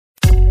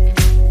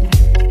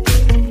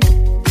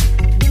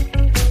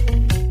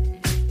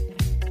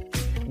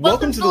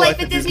Welcome to the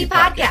Life at Disney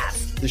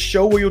podcast, the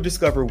show where you'll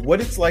discover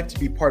what it's like to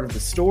be part of the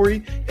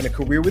story and a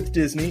career with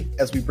Disney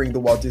as we bring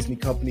the Walt Disney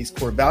Company's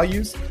core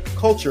values,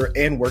 culture,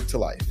 and work to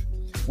life.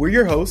 We're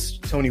your hosts,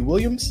 Tony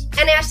Williams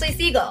and Ashley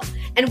Siegel,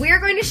 and we're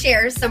going to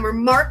share some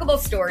remarkable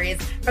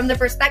stories from the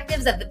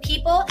perspectives of the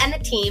people and the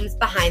teams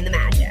behind the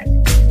magic.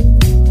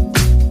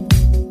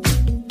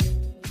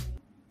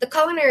 The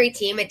culinary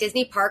team at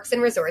Disney Parks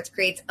and Resorts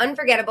creates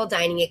unforgettable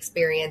dining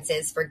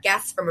experiences for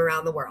guests from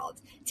around the world.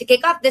 To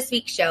kick off this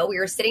week's show, we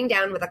were sitting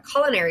down with a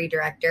culinary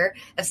director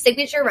of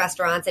signature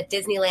restaurants at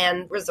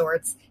Disneyland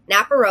Resorts,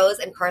 Napa Rose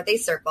and Carthay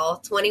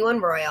Circle,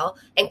 21 Royal,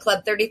 and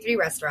Club 33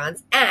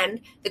 restaurants,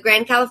 and the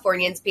Grand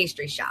Californian's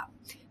Pastry Shop.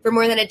 For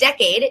more than a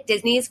decade,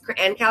 Disney's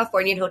Grand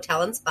Californian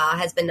Hotel and Spa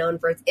has been known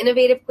for its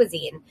innovative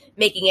cuisine,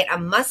 making it a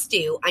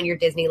must-do on your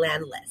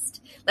Disneyland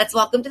list. Let's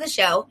welcome to the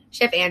show,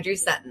 Chef Andrew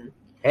Sutton.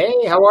 Hey,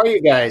 how are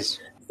you guys?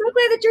 So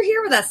glad that you're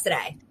here with us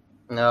today.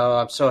 No,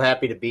 I'm so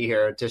happy to be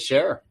here to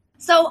share.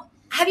 So,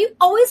 have you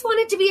always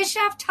wanted to be a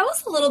chef? Tell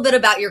us a little bit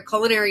about your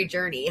culinary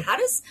journey. How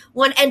does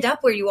one end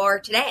up where you are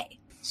today?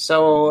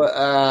 So,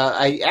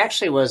 I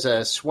actually was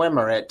a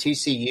swimmer at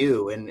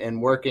TCU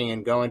and working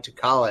and going to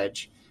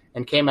college,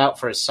 and came out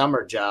for a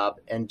summer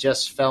job and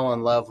just fell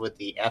in love with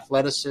the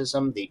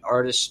athleticism, the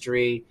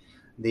artistry,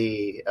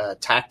 the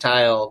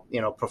tactile,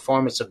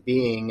 performance of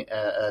being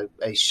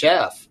a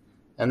chef.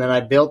 And then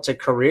I built a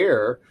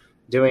career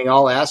doing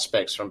all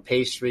aspects from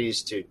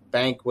pastries to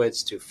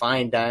banquets to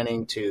fine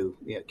dining to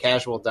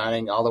casual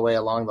dining, all the way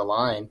along the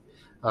line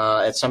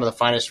at some of the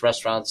finest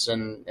restaurants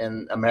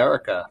in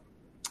America,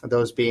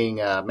 those being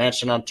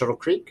Mansion on Turtle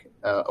Creek,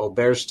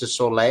 Auberge du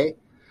Soleil,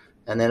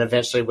 and then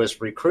eventually was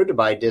recruited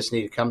by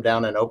Disney to come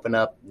down and open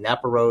up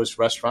Napa Rose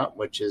Restaurant,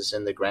 which is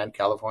in the Grand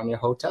California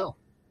Hotel.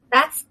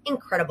 That's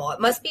incredible.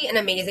 It must be an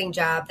amazing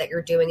job that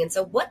you're doing. And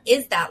so what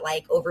is that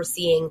like,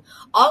 overseeing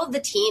all of the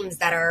teams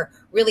that are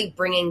really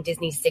bringing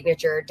Disney's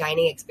signature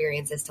dining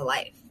experiences to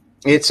life?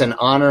 It's an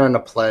honor and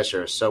a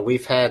pleasure. So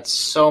we've had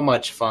so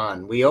much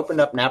fun. We opened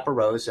up Napa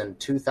Rose in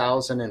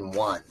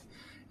 2001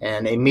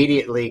 and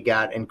immediately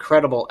got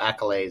incredible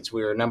accolades.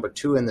 We were number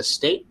 2 in the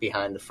state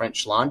behind the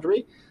French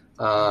Laundry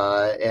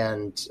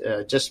and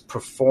just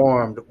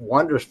performed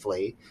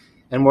wonderfully.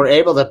 And we're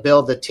able to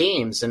build the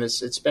teams, and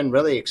it's been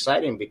really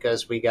exciting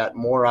because we got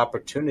more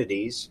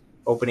opportunities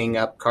opening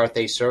up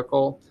Carthay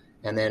Circle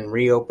and then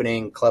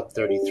reopening Club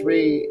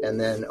 33 and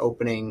then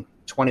opening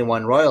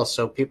 21 Royal.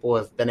 So people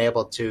have been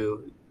able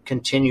to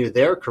continue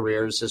their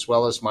careers as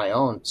well as my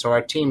own. So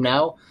our team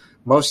now,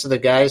 most of the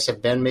guys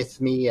have been with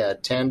me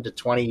 10 to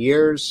 20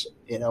 years.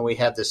 We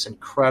have this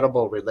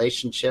incredible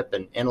relationship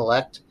and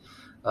intellect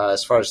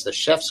as far as the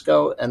chefs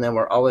go, and then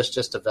we're always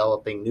just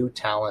developing new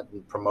talent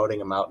and promoting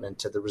them out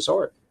into the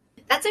resort.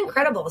 That's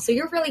incredible. So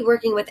you're really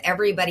working with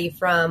everybody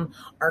from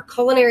our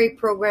culinary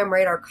program,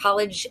 right, our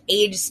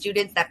college-age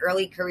students, that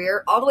early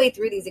career, all the way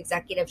through these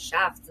executive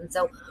chefs. And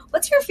so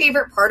what's your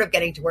favorite part of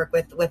getting to work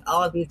with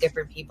all of these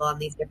different people on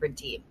these different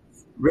teams?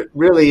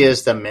 Really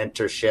is the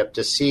mentorship,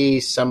 to see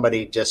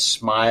somebody just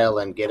smile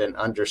and get an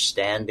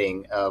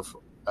understanding of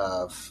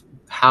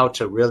how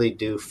to really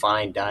do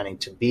fine dining,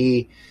 to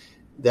be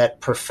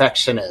that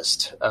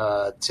perfectionist,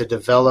 to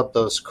develop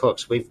those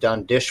cooks. We've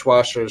done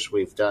dishwashers.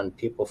 We've done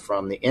people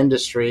from the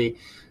industry.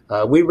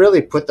 We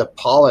really put the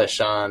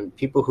polish on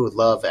people who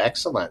love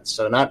excellence.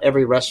 So not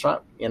every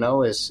restaurant,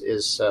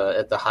 is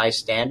at the high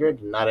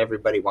standard. And not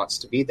everybody wants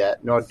to be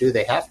that, nor do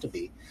they have to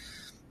be.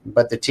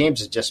 But the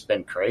teams have just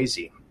been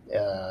crazy.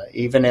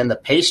 Even in the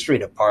pastry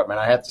department,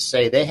 I have to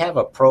say, they have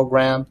a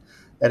program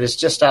that is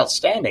just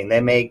outstanding. They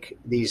make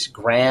these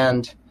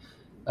grand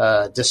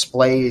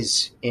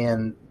displays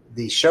in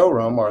the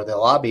showroom or the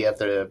lobby of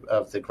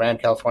the Grand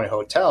California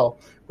Hotel,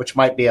 which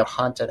might be a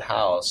haunted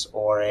house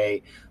or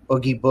a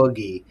oogie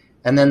boogie.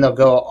 And then they'll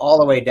go all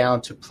the way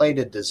down to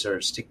plated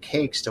desserts, to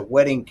cakes, to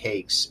wedding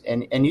cakes.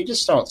 And you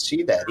just don't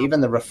see that,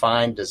 even the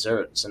refined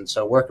desserts. And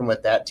so working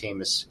with that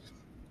team is,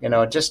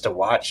 just to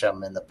watch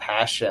them and the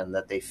passion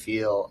that they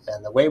feel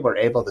and the way we're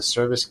able to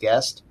service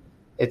guests,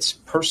 it's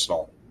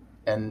personal.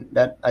 And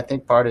that, I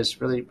think, part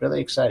is really,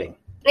 really exciting.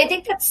 And I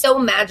think that's so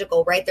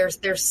magical, right?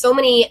 There's so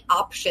many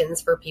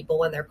options for people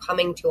when they're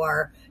coming to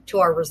our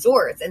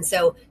resorts. And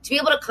so to be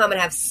able to come and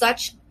have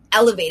such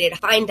elevated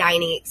fine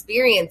dining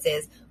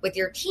experiences with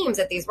your teams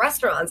at these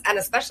restaurants, and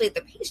especially at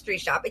the pastry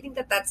shop, I think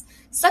that's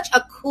such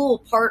a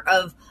cool part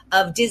of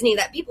Disney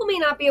that people may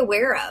not be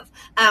aware of.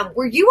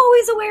 Were you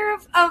always aware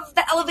of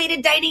the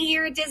elevated dining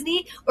here at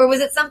Disney, or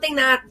was it something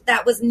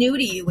that was new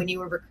to you when you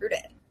were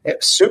recruited?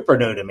 It's super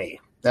new to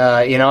me.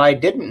 I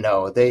didn't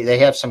know. They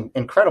have some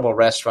incredible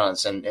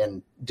restaurants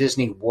in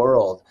Disney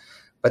World,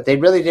 but they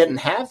really didn't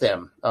have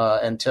them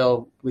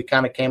until we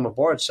kind of came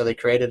aboard. So they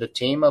created a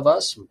team of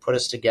us and put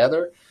us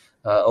together,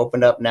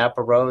 opened up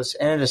Napa Rose,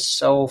 and it is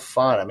so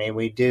fun. I mean,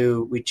 we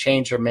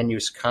change our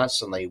menus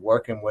constantly,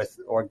 working with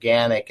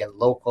organic and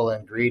local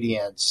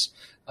ingredients.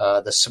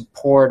 The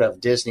support of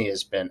Disney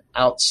has been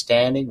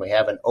outstanding. We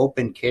have an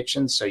open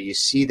kitchen, so you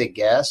see the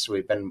guests.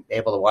 We've been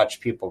able to watch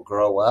people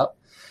grow up.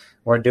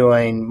 We're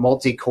doing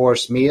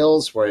multi-course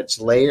meals where it's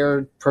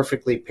layered,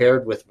 perfectly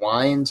paired with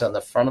wines on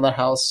the front of the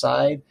house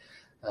side.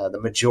 The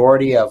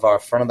majority of our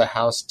front of the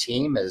house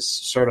team is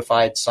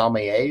certified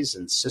sommeliers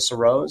and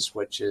Ciceros,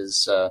 which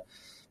is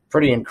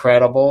pretty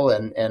incredible.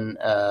 And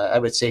I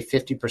would say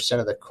 50%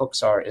 of the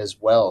cooks are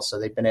as well. So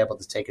they've been able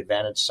to take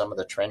advantage of some of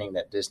the training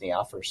that Disney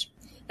offers.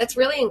 That's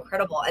really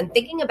incredible. And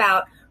thinking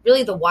about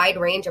really the wide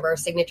range of our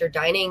signature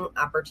dining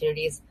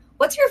opportunities,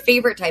 what's your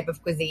favorite type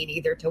of cuisine,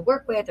 either to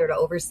work with or to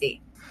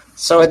oversee?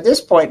 So at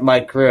this point in my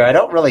career, I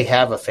don't really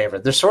have a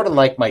favorite. They're sort of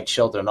like my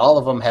children. All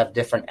of them have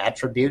different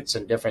attributes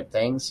and different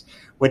things.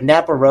 With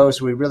Napa Rose,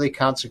 we really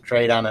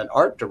concentrate on an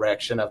art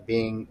direction of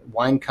being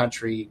wine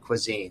country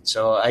cuisine.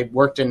 So I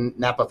worked in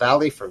Napa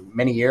Valley for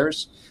many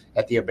years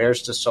at the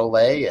Auberge du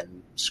Soleil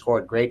and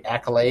scored great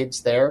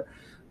accolades there.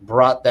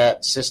 Brought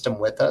that system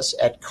with us.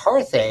 At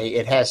Carthay,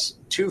 it has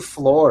 2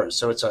 floors.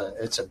 So it's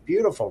a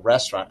beautiful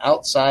restaurant.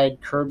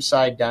 Outside,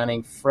 curbside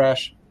dining,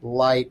 fresh,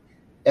 light,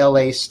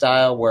 LA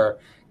style, where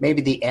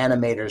maybe the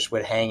animators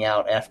would hang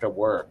out after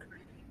work.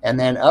 And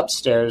then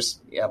upstairs,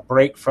 a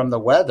break from the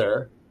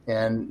weather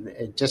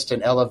and just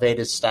an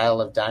elevated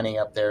style of dining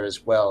up there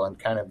as well. And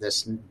kind of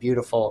this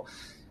beautiful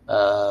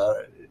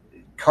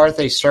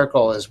Carthay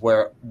Circle is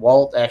where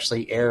Walt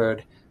actually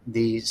aired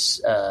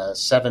these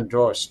 7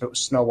 Dwarfs,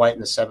 Snow White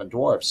and the 7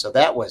 Dwarfs. So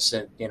that was,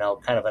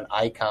 kind of an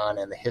icon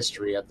in the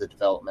history of the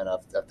development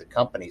of the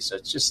company. So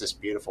it's just this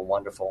beautiful,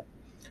 wonderful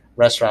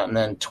restaurant. And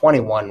then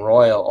 21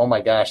 Royal, oh my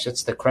gosh,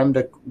 it's the creme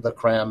de la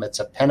creme. It's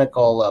a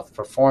pinnacle of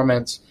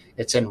performance.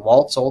 It's in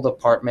Walt's old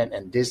apartment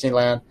in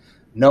Disneyland.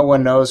 No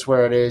one knows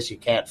where it is. You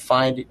can't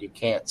find it. You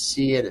can't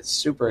see it. It's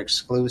super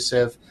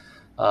exclusive.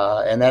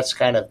 And that's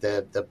kind of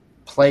the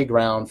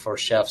playground for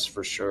chefs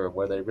for sure,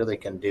 where they really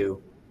can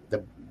do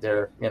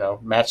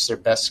match their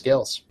best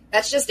skills.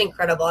 That's just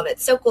incredible. And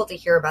it's so cool to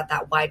hear about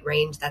that wide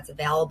range that's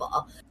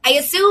available. I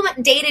assume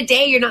day to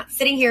day, you're not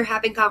sitting here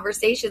having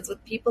conversations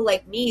with people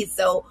like me.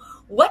 So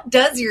what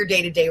does your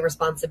day-to-day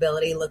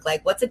responsibility look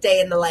like? What's a day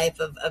in the life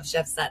of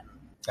Chef Sutton?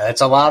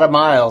 It's a lot of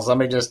miles. Let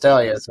me just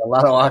tell you, it's a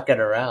lot of walking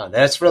around.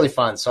 That's really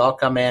fun. So I'll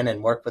come in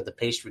and work with the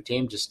pastry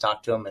team, just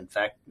talk to them, in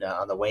fact,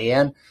 on the way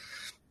in.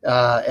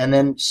 And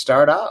then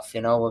start off,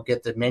 we'll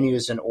get the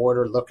menus in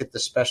order, look at the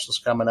specials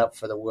coming up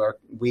for the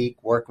week,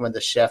 working with the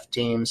chef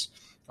teams.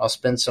 I'll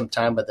spend some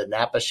time with the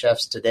Napa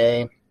chefs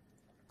today,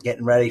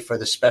 getting ready for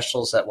the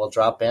specials that will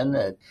drop in.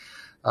 And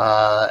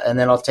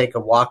then I'll take a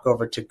walk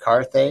over to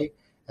Carthay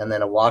and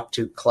then a walk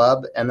to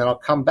Club. And then I'll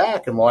come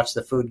back and watch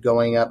the food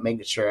going up,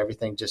 making sure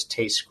everything just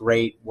tastes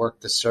great,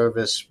 work the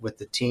service with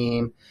the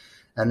team.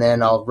 And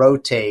then I'll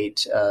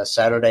rotate.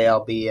 Saturday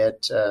I'll be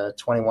at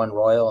 21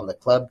 Royal and the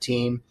Club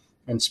team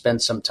and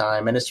spend some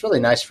time. And it's really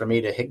nice for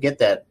me to get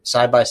that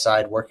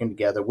side-by-side working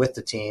together with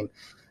the team.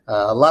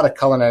 A lot of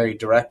culinary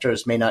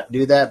directors may not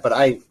do that, but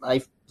I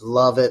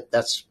love it.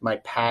 That's my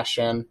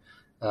passion.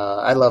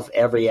 I love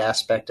every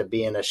aspect of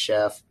being a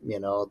chef,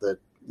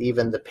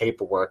 even the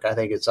paperwork. I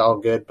think it's all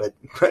good, but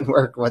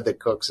working with the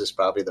cooks is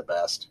probably the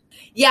best.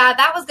 Yeah,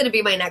 that was going to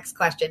be my next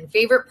question.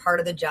 Favorite part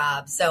of the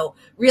job. So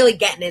really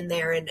getting in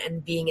there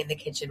and being in the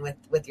kitchen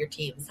with your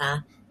teams, huh?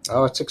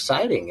 Oh, it's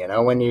exciting,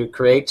 when you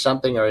create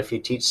something, or if you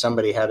teach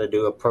somebody how to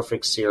do a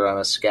perfect sear on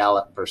a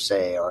scallop per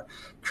se, or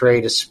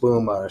create a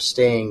spuma, or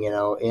staying,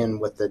 in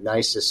with the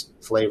nicest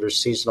flavors,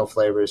 seasonal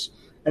flavors,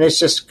 and it's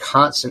just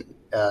constant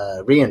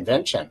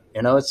reinvention.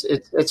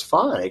 It's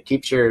fun. It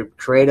keeps your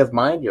creative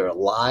mind. You're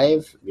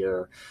alive.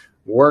 You're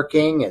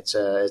working. It's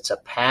a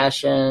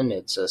passion.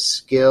 It's a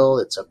skill.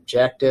 It's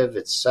objective.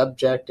 It's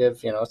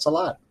subjective. It's a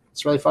lot.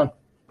 It's really fun.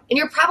 And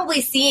you're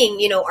probably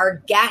seeing,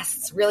 our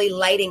guests really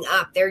lighting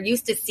up. They're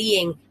used to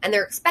seeing and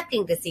they're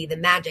expecting to see the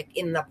magic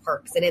in the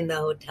parks and in the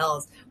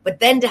hotels. But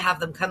then to have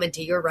them come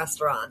into your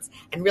restaurants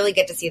and really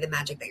get to see the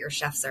magic that your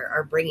chefs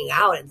are bringing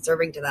out and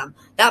serving to them,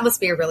 that must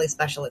be a really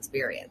special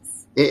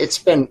experience. It's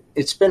been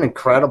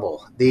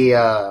incredible.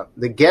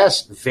 The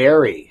guests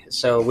vary.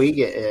 So we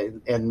get,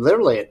 and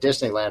literally at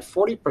Disneyland,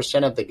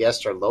 40% of the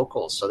guests are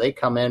locals. So they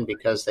come in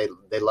because they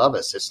love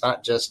us. It's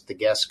not just the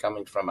guests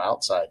coming from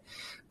outside,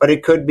 but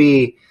it could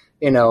be,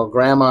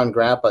 grandma and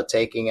grandpa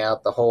taking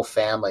out the whole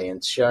family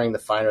and sharing the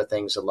finer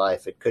things of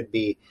life. It could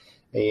be,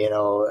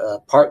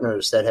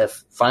 partners that have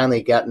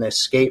finally gotten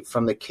escape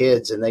from the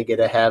kids and they get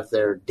to have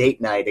their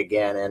date night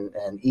again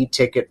and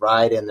e-ticket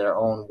ride in their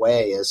own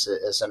way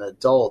as an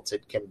adult.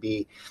 It can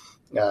be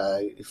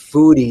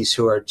foodies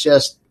who are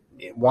just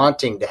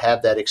wanting to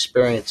have that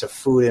experience of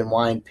food and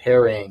wine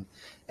pairing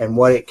and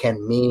what it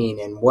can mean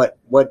and what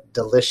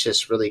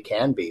delicious really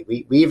can be.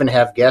 We even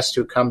have guests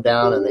who come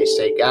down and they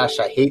say, gosh,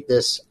 I hate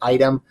this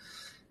item,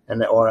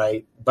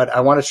 but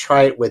I want to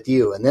try it with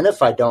you. And then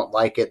if I don't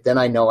like it, then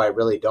I know I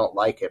really don't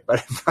like it. But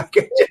if I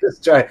could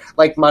just try it,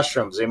 like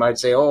mushrooms, they might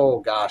say, oh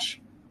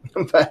gosh,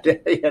 but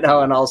and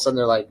all of a sudden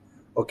they're like,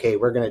 okay,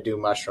 we're going to do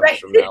mushrooms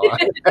from now on.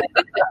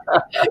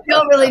 You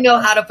don't really know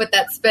how to put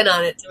that spin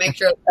on it to make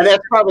sure. And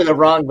that's probably the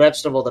wrong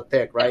vegetable to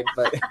pick, right?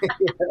 But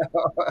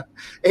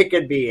it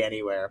could be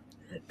anywhere.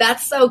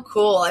 That's so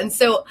cool. And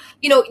so,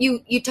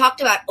 you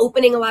talked about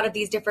opening a lot of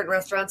these different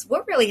restaurants.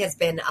 What really has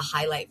been a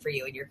highlight for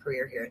you in your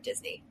career here at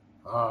Disney?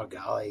 Oh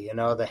golly,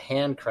 the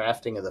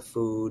handcrafting of the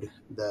food,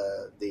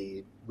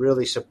 the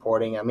really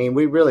supporting. I mean,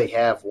 we really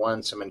have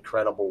won some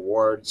incredible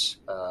awards.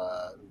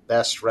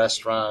 Best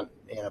restaurant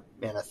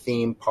in a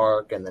theme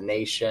park in the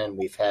nation.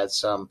 We've had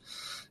some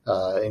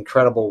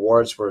incredible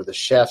awards where the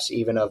chefs,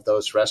 even of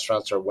those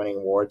restaurants, are winning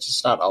awards.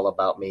 It's not all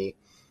about me.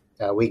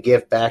 We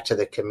give back to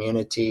the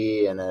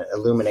community and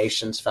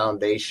Illuminations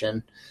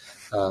Foundation.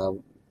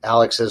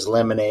 Alex's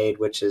Lemonade,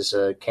 which is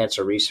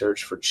cancer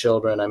research for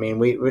children. I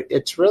mean,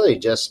 it's really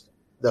just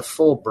the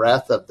full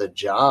breadth of the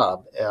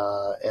job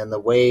and the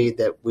way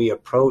that we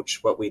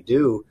approach what we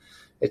do.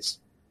 It's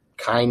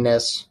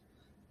kindness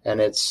and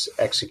it's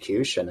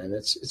execution, and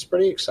it's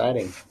pretty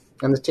exciting.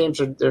 And the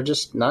teams they're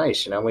just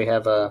nice. We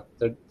have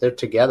they're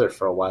together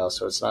for a while,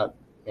 so it's not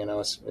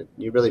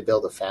you really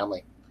build a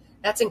family.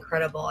 That's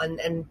incredible,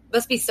 and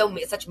must be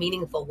such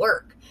meaningful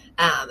work.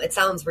 It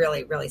sounds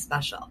really, really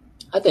special.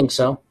 I think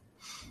so.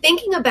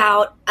 Thinking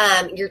about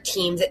your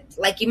teams,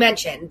 like you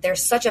mentioned,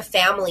 there's such a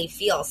family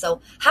feel.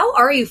 So how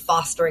are you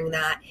fostering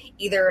that,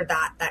 either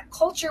that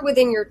culture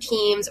within your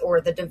teams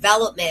or the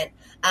development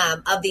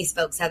of these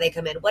folks, how they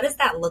come in? What does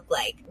that look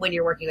like when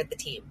you're working with the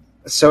team?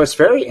 So it's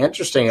very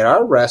interesting. At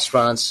our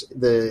restaurants,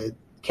 the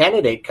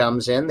candidate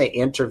comes in, they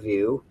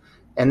interview,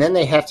 and then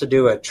they have to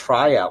do a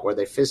tryout where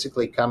they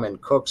physically come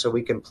and cook so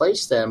we can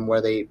place them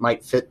where they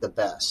might fit the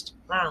best.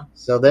 Wow.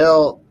 So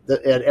they'll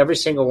at every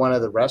single one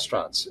of the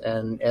restaurants,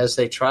 and as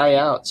they try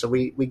out, so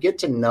we get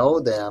to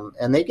know them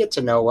and they get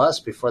to know us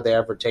before they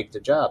ever take the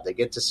job. They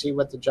get to see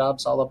what the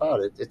job's all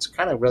about. It's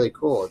kind of really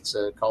cool. It's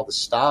called the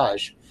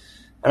stage,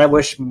 and I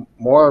wish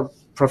more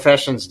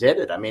professions did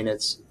it. I mean,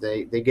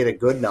 they get a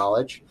good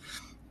knowledge,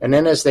 and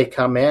then as they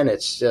come in,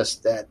 it's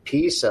just that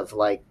piece of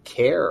like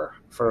care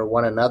for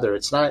one another.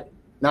 It's not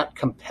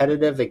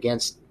competitive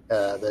against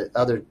the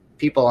other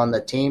people on the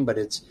team, but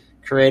it's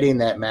creating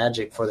that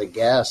magic for the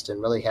guest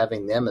and really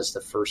having them as the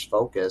first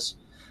focus.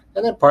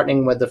 And then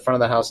partnering with the front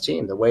of the house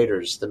team, the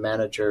waiters, the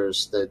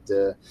managers,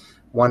 the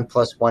 1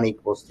 + 1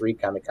 = 3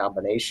 kind of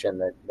combination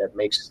that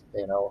makes,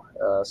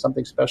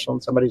 something special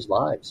in somebody's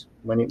lives.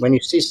 When you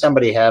see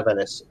somebody having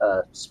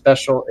a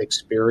special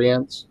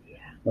experience,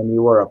 when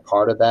you were a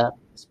part of that,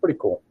 it's pretty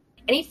cool.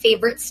 Any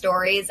favorite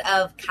stories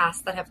of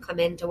cast that have come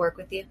in to work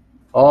with you?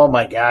 Oh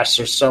my gosh,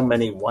 there's so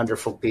many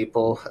wonderful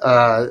people.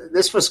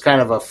 This was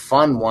kind of a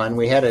fun one.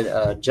 We had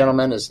a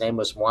gentleman, his name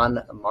was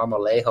Juan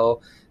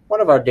Marmolejo,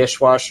 one of our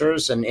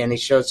dishwashers, and he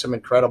showed some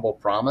incredible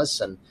promise.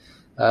 And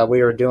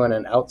we were doing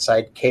an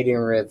outside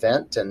catering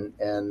event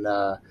and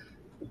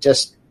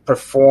just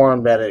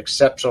performed at an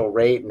exceptional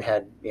rate and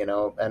had,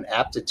 an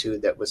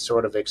aptitude that was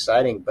sort of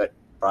exciting, but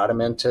brought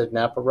him into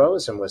Napa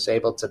Rose and was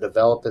able to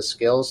develop his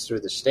skills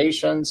through the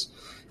stations.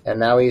 And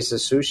now he's a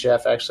sous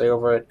chef actually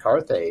over at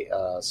Carthay.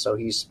 So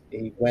he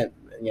went,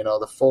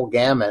 the full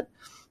gamut.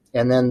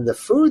 And then the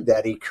food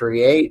that he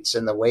creates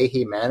and the way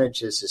he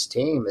manages his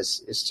team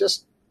is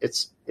just,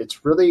 it's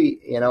really,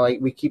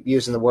 we keep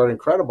using the word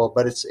incredible,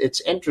 but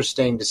it's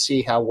interesting to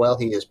see how well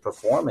he is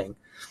performing.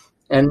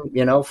 And,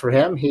 for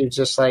him, he was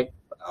just like,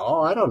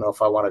 oh, I don't know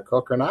if I want to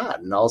cook or not.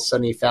 And all of a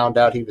sudden he found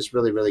out he was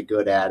really, really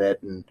good at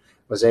it and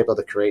was able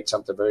to create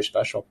something very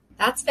special.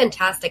 That's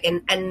fantastic.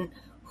 And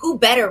who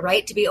better,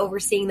 right, to be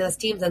overseeing those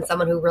teams than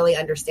someone who really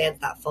understands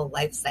that full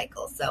life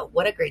cycle? So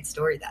what a great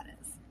story that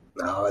is.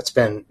 No, it's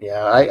been,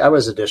 I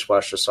was a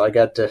dishwasher, so I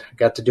got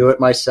to do it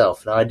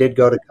myself. Now, I did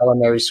go to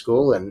culinary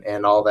school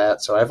and all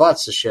that, so I have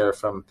lots to share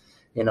from,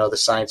 the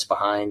science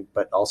behind,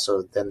 but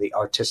also then the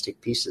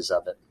artistic pieces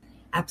of it.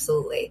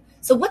 Absolutely.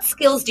 So what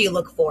skills do you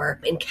look for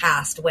in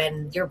cast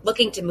when you're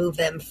looking to move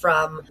them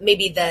from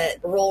maybe the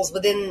roles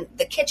within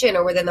the kitchen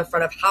or within the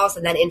front of house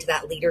and then into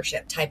that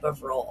leadership type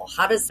of role?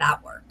 How does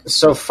that work?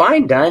 So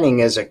fine dining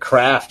is a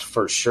craft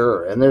for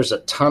sure. And there's a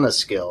ton of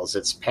skills.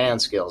 It's pan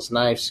skills,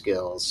 knife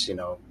skills,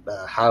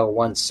 how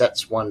one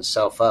sets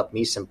oneself up.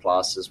 Mise en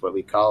place is what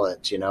we call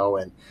it,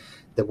 and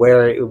the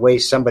way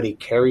somebody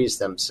carries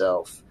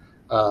themselves.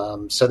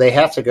 So they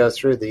have to go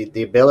through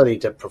the ability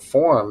to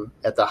perform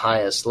at the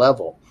highest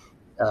level.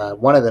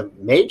 One of the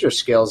major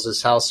skills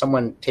is how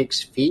someone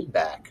takes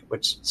feedback,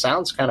 which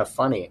sounds kind of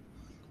funny.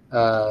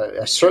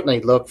 I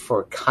certainly look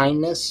for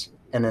kindness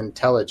and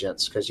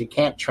intelligence, because you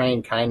can't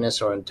train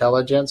kindness or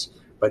intelligence,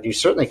 but you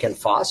certainly can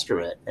foster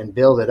it and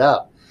build it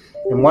up.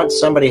 And once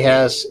somebody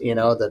has,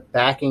 the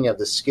backing of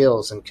the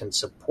skills and can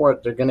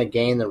support, they're going to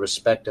gain the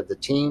respect of the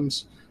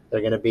teams. They're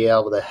going to be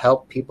able to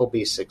help people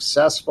be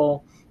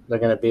successful. They're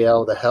going to be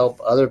able to help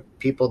other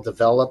people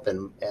develop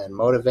and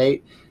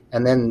motivate.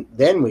 And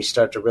then we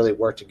start to really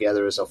work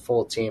together as a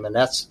full team. And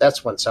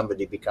that's when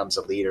somebody becomes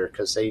a leader,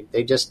 because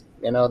they just,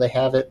 they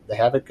have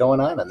it going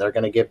on, and they're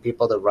going to give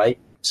people the right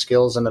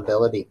skills and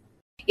ability.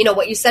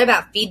 What you said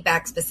about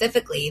feedback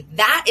specifically,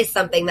 that is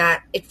something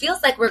that it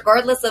feels like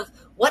regardless of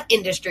what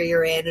industry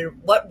you're in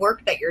and what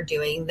work that you're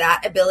doing,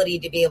 that ability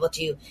to be able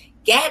to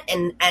get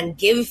and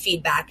give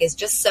feedback is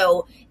just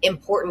so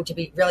important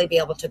to really be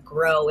able to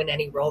grow in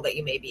any role that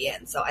you may be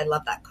in. So I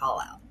love that call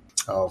out.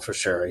 Oh, for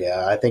sure.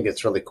 Yeah, I think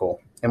it's really cool.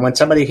 And when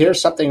somebody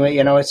hears something,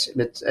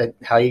 it's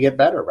how you get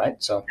better,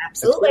 right? So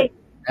absolutely.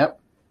 Yep,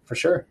 for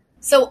sure.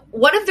 So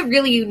one of the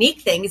really unique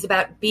things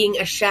about being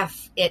a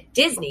chef at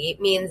Disney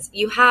means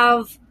you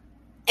have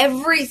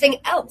everything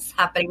else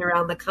happening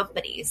around the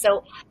company.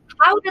 So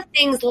how do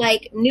things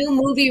like new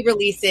movie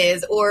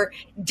releases or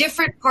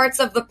different parts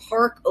of the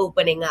park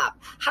opening up,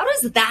 how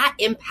does that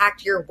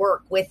impact your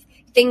work with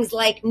things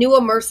like new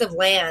immersive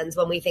lands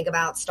when we think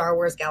about Star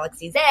Wars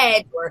Galaxy's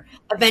Edge or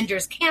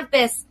Avengers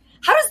Campus?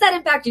 How does that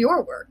impact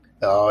your work?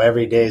 Oh,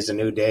 every day is a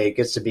new day. It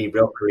gets to be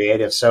real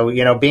creative. So,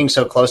 being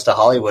so close to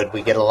Hollywood,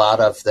 we get a lot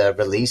of the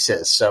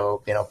releases.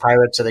 So,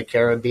 Pirates of the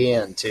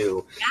Caribbean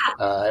too.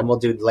 Yeah. And we'll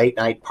do late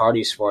night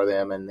parties for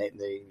them. And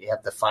they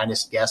have the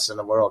finest guests in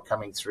the world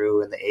coming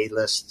through and the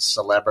A-list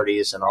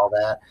celebrities and all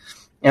that.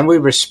 And we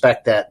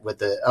respect that with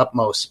the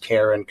utmost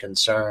care and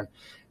concern.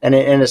 And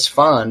it's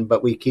fun,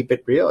 but we keep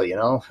it real,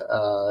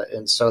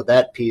 and so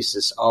that piece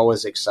is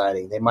always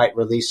exciting. They might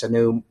release a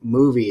new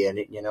movie and,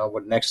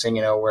 next thing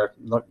you know, we're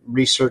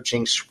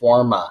researching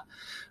shawarma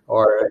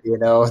or,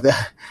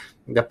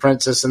 the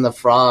Princess and the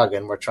Frog,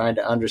 and we're trying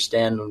to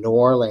understand New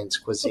Orleans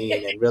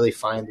cuisine and really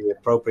find the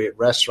appropriate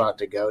restaurant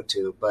to go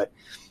to. But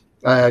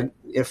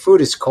if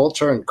food is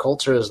culture and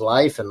culture is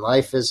life and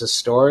life is a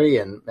story.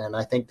 And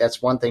I think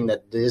that's one thing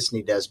that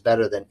Disney does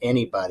better than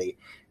anybody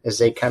is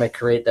they kind of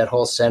create that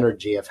whole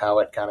synergy of how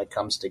it kind of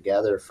comes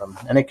together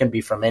and it can be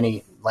from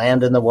any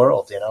land in the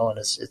world, and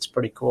it's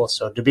pretty cool.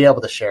 So to be able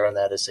to share in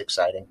that is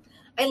exciting.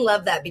 I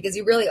love that because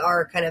you really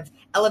are kind of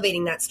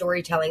elevating that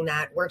storytelling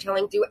that we're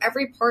telling through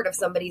every part of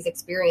somebody's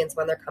experience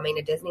when they're coming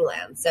to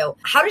Disneyland. So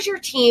how does your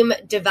team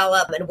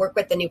develop and work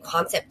with the new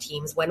concept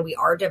teams when we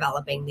are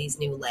developing these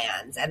new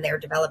lands and they're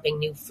developing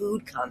new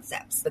food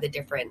concepts for the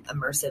different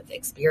immersive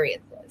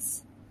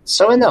experiences?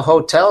 So in the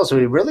hotels,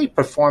 we really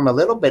perform a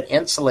little bit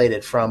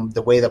insulated from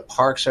the way the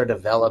parks are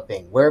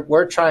developing.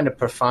 We're trying to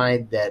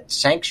provide that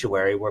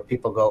sanctuary where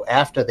people go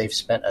after they've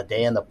spent a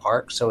day in the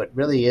park. So it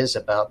really is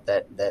about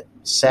that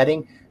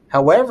setting.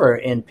 However,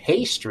 in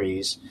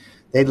pastries,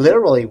 they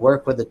literally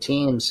work with the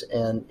teams.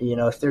 And,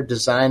 if they're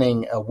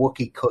designing a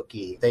Wookiee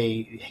cookie,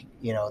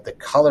 the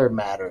color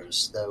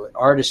matters, the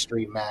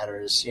artistry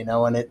matters,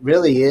 and it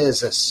really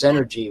is a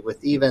synergy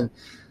with even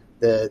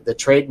the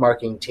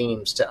trademarking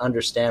teams to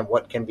understand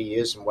what can be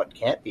used and what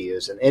can't be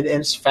used. And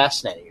it's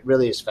fascinating. It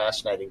really is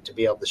fascinating to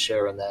be able to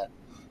share in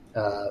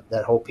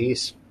that whole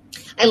piece.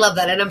 I love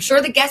that. And I'm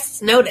sure the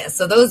guests notice.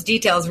 So those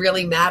details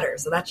really matter.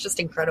 So that's just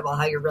incredible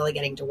how you're really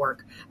getting to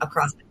work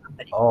across the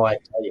company. Oh, I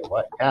tell you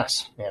what,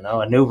 yes.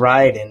 A new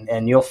ride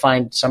and you'll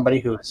find somebody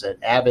who's an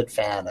avid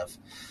fan of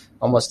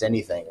almost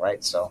anything,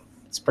 right? So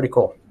it's pretty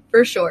cool.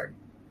 For sure.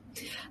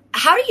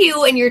 How do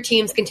you and your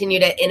teams continue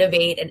to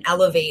innovate and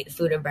elevate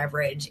food and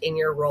beverage in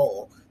your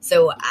role?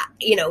 So,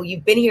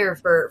 you've been here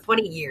for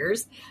 20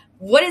 years.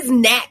 What is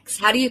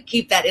next? How do you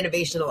keep that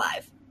innovation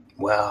alive?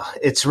 Well,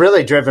 it's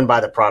really driven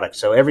by the product.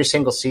 So every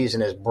single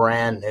season is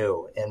brand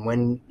new. And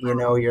when,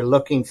 you're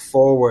looking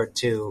forward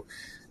to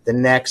the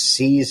next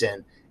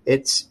season,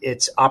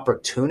 it's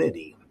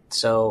opportunity.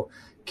 So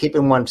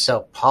keeping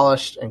oneself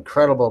polished,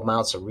 incredible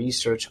amounts of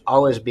research,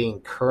 always being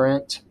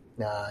current,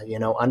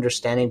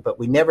 understanding, but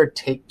we never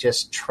take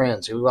just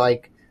trends. We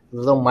like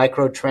little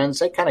micro trends.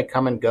 They kind of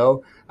come and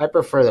go. I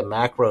prefer the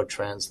macro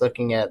trends,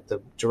 looking at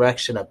the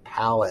direction of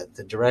palette,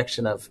 the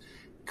direction of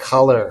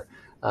color.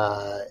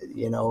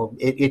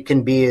 It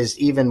can be as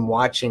even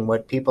watching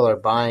what people are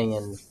buying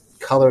in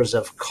colors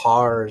of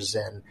cars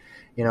and,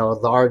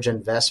 large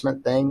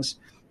investment things,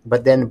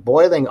 but then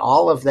boiling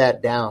all of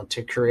that down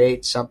to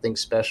create something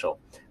special.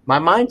 My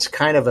mind's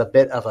kind of a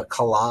bit of a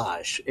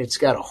collage. It's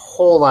got a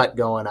whole lot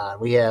going on.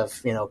 We have,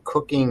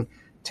 cooking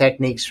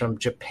techniques from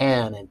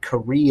Japan and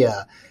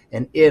Korea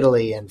and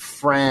Italy and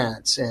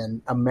France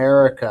and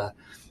America.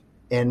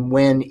 And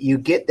when you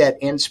get that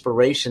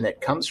inspiration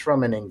that comes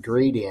from an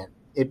ingredient,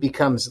 it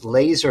becomes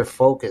laser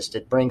focused.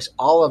 It brings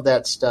all of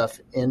that stuff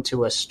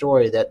into a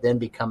story that then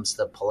becomes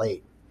the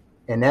plate.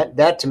 And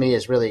that to me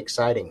is really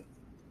exciting.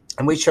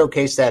 And we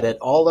showcase that at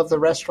all of the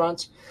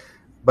restaurants.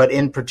 But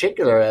in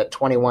particular at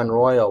 21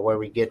 Royal, where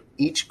we get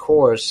each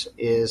course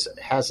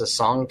has a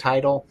song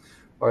title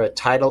or a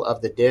title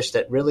of the dish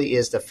that really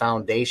is the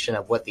foundation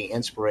of what the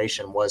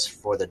inspiration was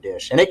for the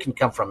dish. And it can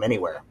come from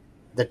anywhere.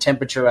 The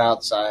temperature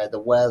outside, the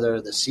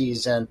weather, the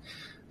season,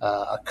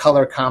 a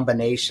color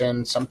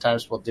combination.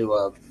 Sometimes we'll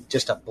do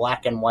just a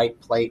black and white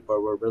plate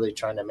where we're really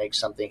trying to make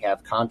something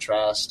have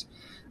contrast.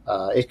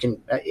 It can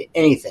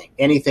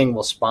anything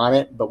will spawn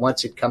it, but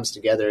once it comes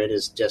together, it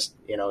is just,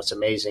 it's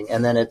amazing.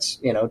 And then it's,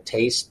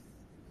 taste,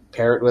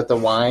 pair it with the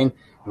wine,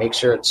 make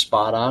sure it's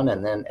spot on,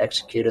 and then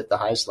execute at the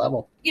highest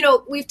level.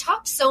 We've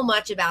talked so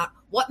much about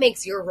what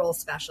makes your role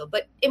special,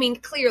 but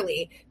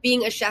clearly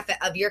being a chef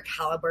of your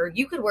caliber,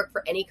 you could work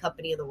for any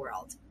company in the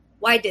world.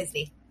 Why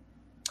Disney?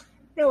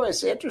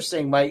 It's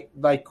interesting.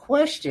 My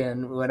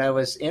question when I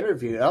was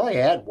interviewed, I only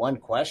had one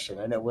question,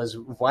 and it was,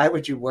 "Why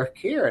would you work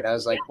here?" And I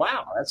was like,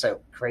 "Wow, that's a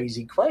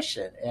crazy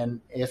question."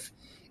 And if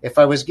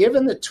I was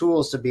given the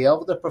tools to be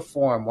able to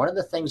perform, one of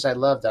the things I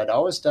loved, I'd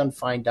always done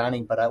fine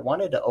dining, but I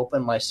wanted to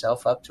open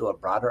myself up to a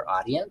broader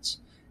audience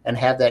and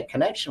have that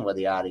connection with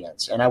the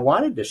audience. And I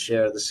wanted to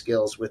share the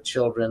skills with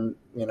children,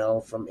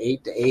 from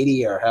 8 to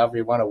 80 or however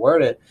you want to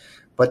word it,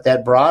 but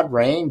that broad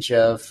range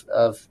of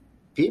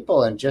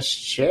people and just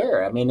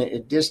share. I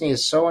mean, Disney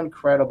is so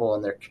incredible,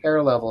 and their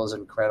care level is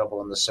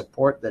incredible, and the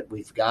support that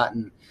we've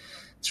gotten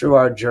through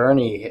our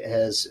journey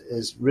has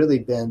really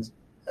been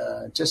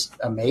just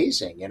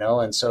amazing,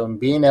 and so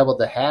being able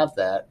to have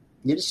that,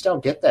 you just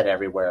don't get that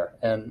everywhere,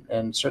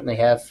 and certainly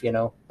have,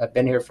 I've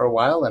been here for a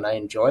while and I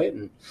enjoy it,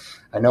 and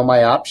I know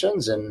my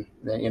options, and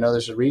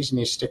there's a reason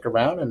you stick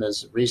around, and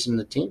there's a reason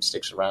the team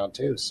sticks around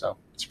too, so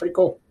it's pretty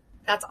cool.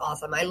 That's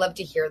awesome. I love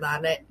to hear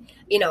that.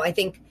 And I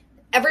think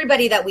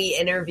everybody that we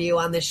interview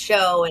on the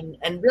show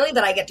and really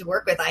that I get to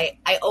work with, I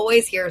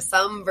always hear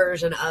some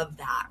version of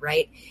that,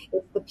 right?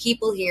 It's the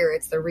people here,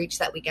 it's the reach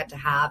that we get to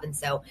have. And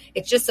so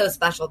it's just so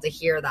special to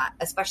hear that,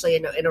 especially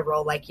in a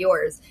role like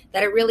yours,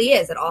 that it really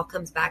is. It all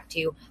comes back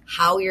to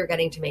how you're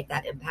getting to make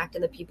that impact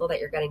and the people that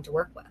you're getting to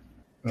work with.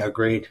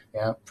 Agreed.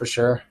 Yeah, for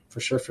sure.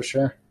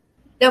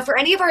 Now, for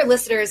any of our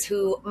listeners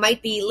who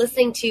might be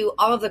listening to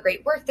all of the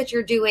great work that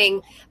you're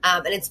doing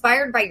and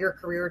inspired by your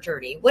career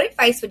journey, what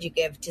advice would you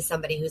give to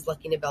somebody who's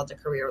looking to build a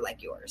career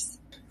like yours?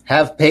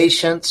 Have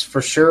patience,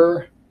 for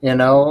sure.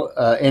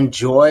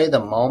 Enjoy the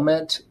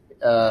moment.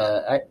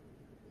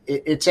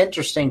 It's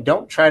interesting.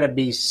 Don't try to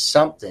be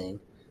something,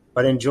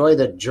 but enjoy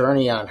the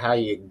journey on how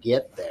you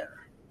get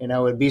there. It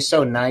would be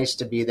so nice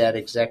to be that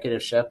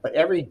executive chef, but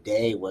every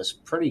day was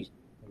pretty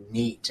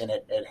neat, and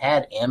it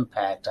had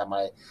impact on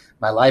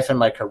my life and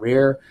my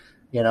career.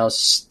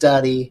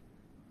 Study,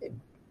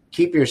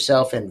 keep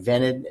yourself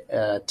invented,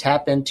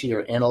 tap into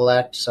your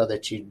intellect so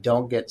that you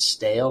don't get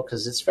stale,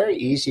 because it's very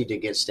easy to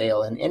get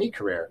stale in any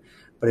career.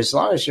 But as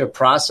long as you're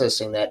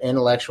processing that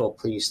intellectual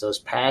piece, those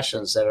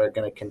passions that are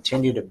going to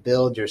continue to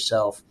build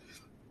yourself,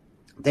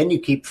 then you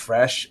keep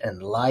fresh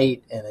and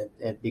light, and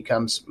it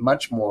becomes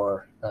much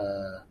more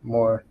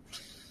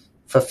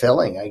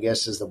fulfilling, I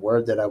guess, is the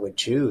word that I would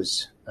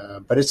choose.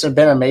 But it's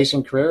been an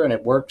amazing career, and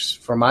it works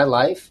for my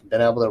life.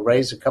 Been able to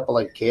raise a couple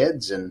of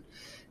kids, and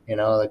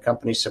the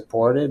company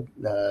supported.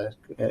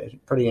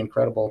 Pretty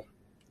incredible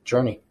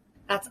journey.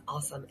 That's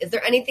awesome. Is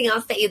there anything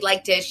else that you'd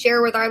like to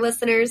share with our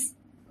listeners?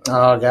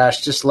 Oh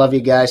gosh, just love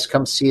you guys.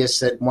 Come see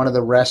us at one of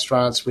the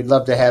restaurants. We'd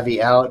love to have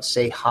you out.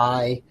 Say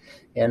hi.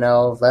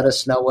 Let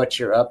us know what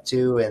you're up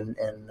to, and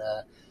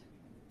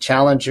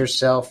challenge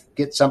yourself,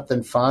 get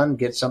something fun,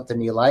 get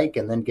something you like,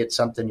 and then get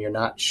something you're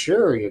not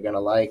sure you're going to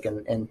like,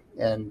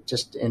 and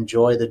just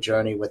enjoy the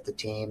journey with the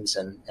teams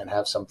and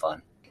have some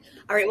fun.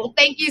 All right. Well,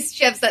 thank you,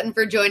 Chef Sutton,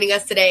 for joining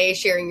us today,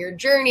 sharing your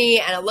journey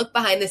and a look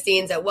behind the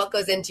scenes at what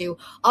goes into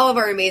all of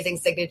our amazing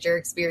signature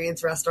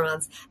experience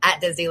restaurants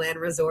at Disneyland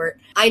Resort.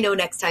 I know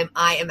next time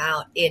I am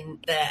out in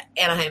the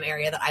Anaheim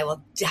area that I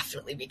will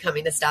definitely be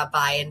coming to stop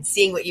by and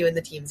seeing what you and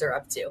the teams are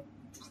up to.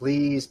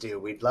 Please do.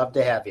 We'd love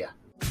to have you.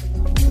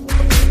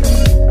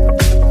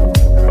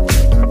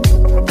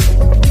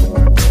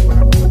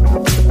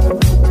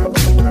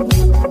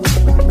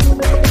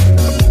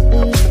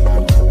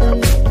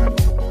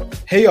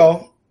 Hey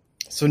y'all,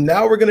 so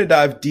now we're going to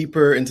dive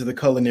deeper into the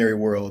culinary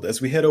world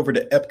as we head over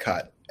to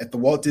EPCOT at the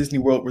Walt Disney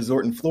World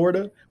Resort in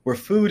Florida, where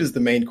food is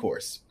the main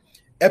course.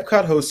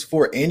 EPCOT hosts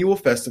 4 annual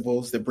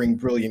festivals that bring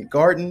brilliant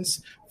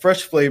gardens,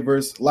 fresh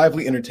flavors,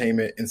 lively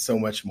entertainment, and so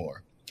much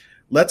more.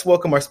 Let's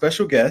welcome our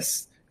special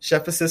guest,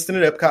 Chef Assistant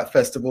at EPCOT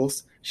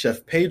Festivals,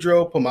 Chef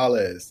Pedro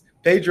Pomales.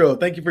 Pedro,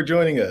 thank you for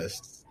joining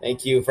us.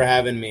 Thank you for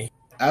having me.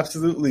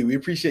 Absolutely. We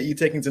appreciate you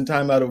taking some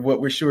time out of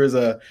what we're sure is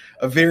a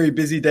very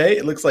busy day.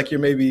 It looks like you're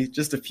maybe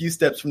just a few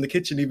steps from the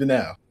kitchen even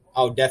now.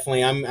 Oh,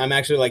 definitely. I'm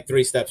actually like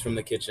 3 steps from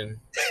the kitchen.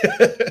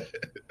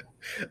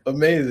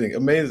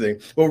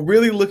 Amazing. Well,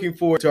 really looking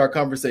forward to our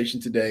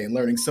conversation today and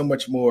learning so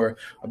much more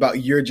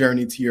about your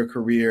journey to your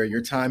career,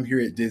 your time here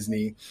at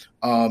Disney,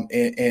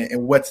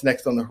 and what's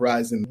next on the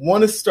horizon.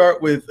 Want to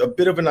start with a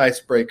bit of an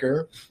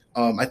icebreaker.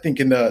 I think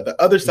in the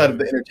other side of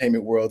the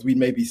entertainment world, we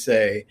maybe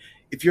say,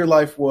 if your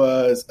life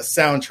was a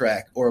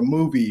soundtrack or a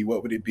movie,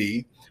 what would it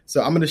be?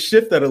 So I'm going to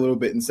shift that a little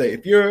bit and say,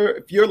 if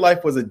your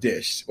life was a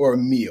dish or a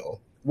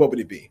meal, what would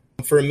it be?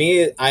 For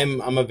me,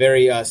 I'm a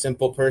very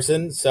simple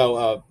person. So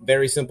a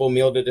very simple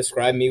meal to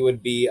describe me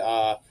would be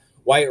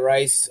white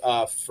rice,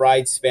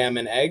 fried Spam,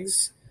 and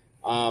eggs.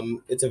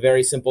 It's a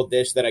very simple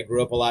dish that I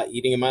grew up a lot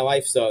eating in my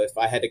life. So if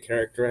I had to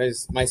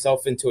characterize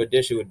myself into a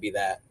dish, it would be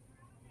that.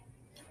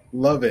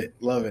 Love it.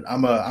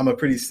 I'm a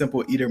pretty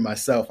simple eater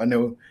myself. I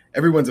know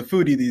everyone's a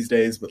foodie these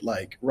days, but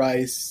like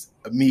rice,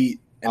 a meat,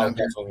 and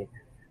definitely.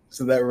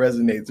 So that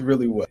resonates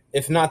really well.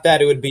 If not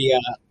that, it would be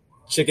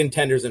chicken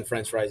tenders and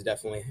French fries,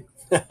 definitely.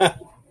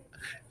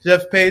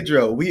 Chef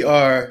Pedro,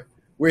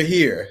 we're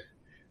here,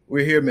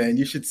 man.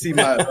 You should see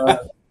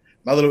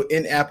my little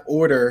in-app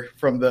order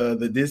from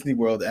the Disney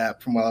World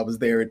app from while I was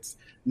there. It's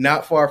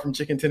not far from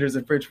chicken tenders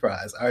and French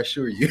fries, I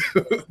assure you.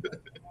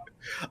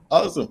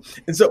 Awesome.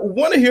 And so I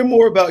want to hear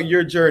more about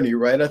your journey,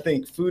 right? I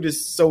think food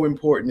is so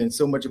important and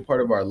so much a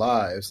part of our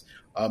lives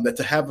that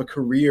to have a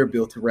career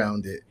built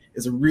around it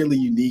is a really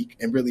unique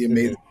and really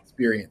amazing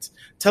experience.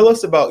 Tell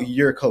us about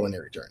your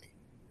culinary journey.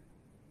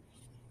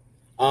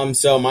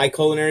 So my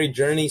culinary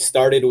journey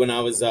started when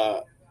I was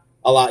a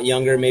lot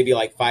younger, maybe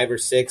like 5 or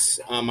 6.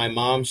 My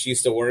mom, she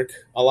used to work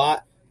a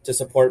lot to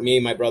support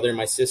me, my brother, and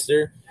my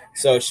sister.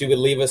 So she would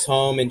leave us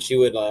home and she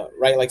would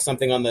write like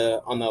something on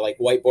the like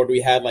whiteboard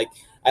we had, like,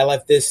 I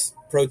left this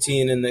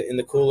protein in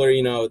the cooler,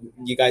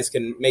 you guys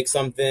can make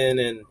something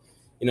and,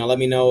 let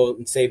me know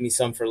and save me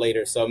some for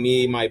later. So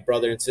me, my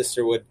brother and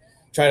sister would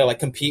try to like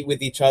compete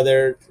with each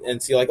other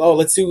and see like, oh,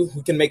 let's see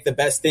who can make the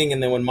best thing.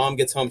 And then when mom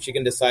gets home, she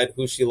can decide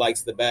who she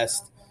likes the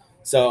best.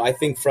 So I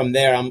think from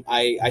there,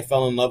 I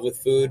fell in love with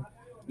food,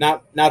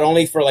 not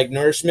only for like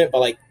nourishment, but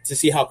like to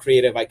see how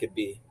creative I could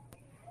be.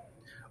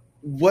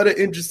 What an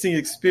interesting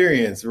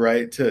experience,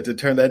 right? To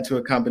turn that into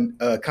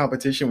a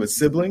competition with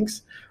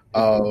siblings.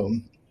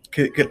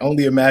 Could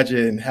only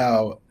imagine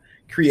how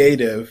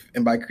creative,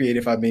 and by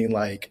creative, I mean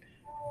like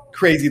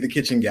crazy the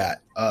kitchen got.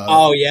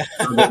 Oh yeah.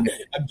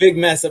 A big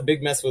mess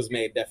was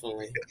made.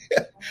 Definitely.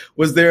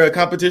 Was there a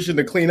competition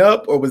to clean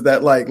up, or was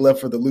that like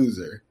left for the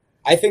loser?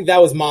 I think that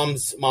was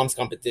mom's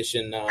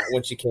competition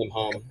when she came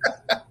home.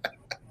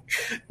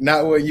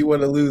 Not what you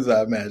want to lose,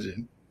 I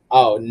imagine.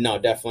 Oh no,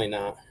 definitely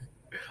not.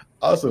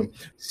 Awesome.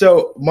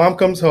 So mom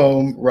comes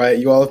home, right?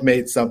 You all have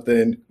made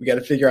something. We got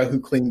to figure out who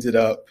cleans it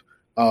up.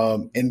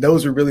 And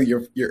those were really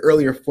your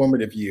earlier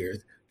formative years.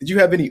 Did you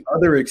have any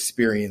other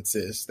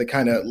experiences that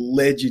kind of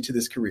led you to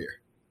this career?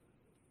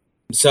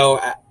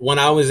 So when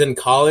I was in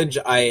college,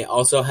 I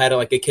also had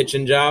like a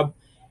kitchen job.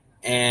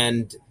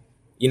 And,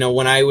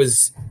 when I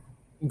was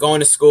going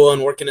to school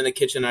and working in the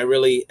kitchen, I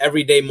really,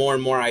 every day more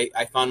and more,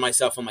 I found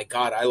myself, oh my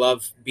God, I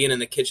love being in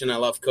the kitchen. I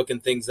love cooking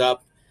things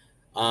up.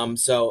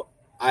 So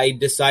I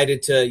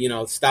decided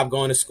to, stop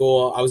going to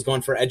school. I was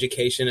going for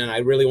education and I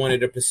really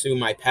wanted to pursue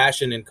my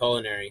passion in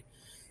culinary.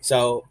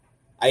 So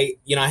I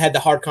had the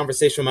hard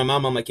conversation with my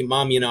mom. I'm like,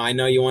 Mom, I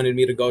know you wanted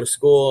me to go to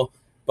school,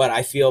 but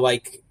I feel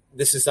like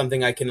this is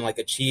something I can like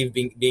achieve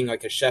being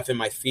like a chef in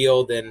my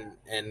field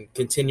and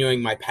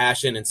continuing my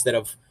passion instead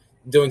of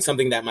doing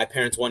something that my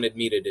parents wanted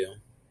me to do.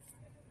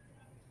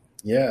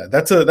 Yeah,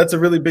 that's a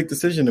really big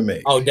decision to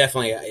make. Oh,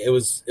 definitely. It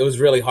was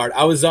really hard.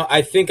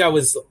 I think I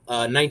was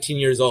 19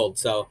 years old.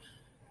 So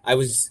I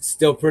was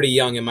still pretty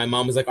young, and my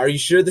mom was like, are you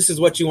sure this is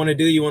what you want to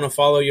do? You want to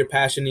follow your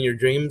passion and your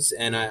dreams?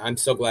 And I'm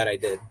so glad I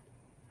did.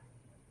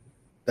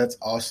 That's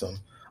awesome.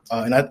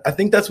 And I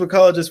think that's what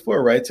college is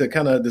for, right? To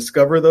kind of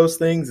discover those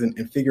things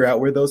and figure out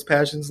where those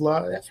passions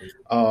lie.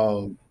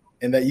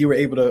 And that you were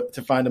able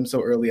to find them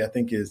so early, I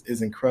think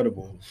is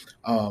incredible.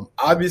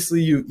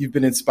 Obviously, you've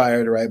been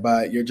inspired, right,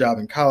 by your job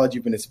in college.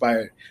 You've been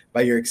inspired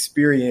by your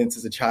experience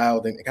as a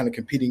child and kind of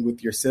competing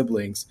with your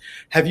siblings.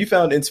 Have you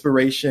found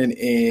inspiration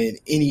in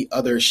any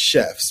other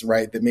chefs,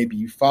 right, that maybe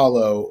you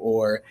follow,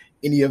 or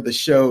any of the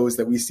shows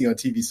that we see on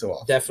TV so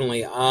often?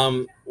 Definitely.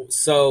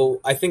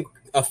 So I think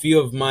a few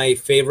of my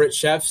favorite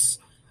chefs,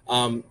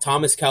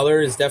 Thomas Keller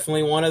is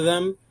definitely one of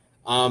them.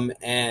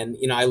 And,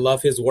 I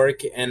love his work,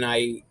 and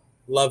I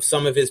love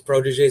some of his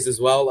proteges as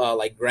well,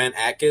 like Grant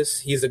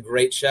Achatz. He's a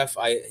great chef.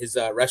 His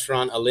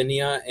restaurant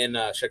Alinea in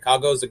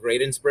Chicago is a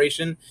great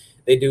inspiration.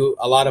 They do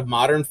a lot of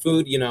modern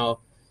food,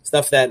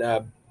 stuff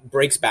that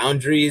breaks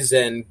boundaries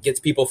and gets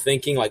people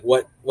thinking like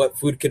what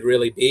food could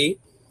really be.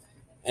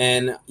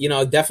 And,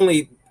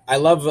 definitely I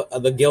love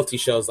the guilty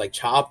shows like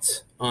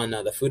Chopped on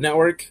the Food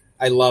Network.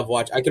 I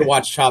could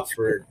watch Chopped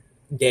for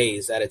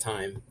days at a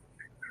time.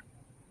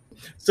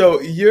 So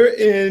you're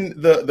in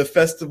the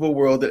festival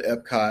world at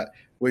EPCOT,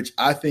 which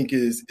I think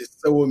is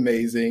so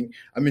amazing.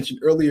 I mentioned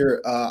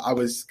earlier,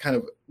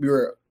 we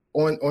were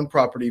on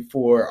property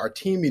for our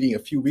team meeting a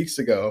few weeks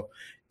ago.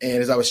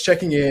 And as I was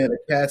checking in,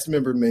 a cast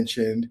member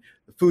mentioned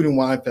the Food and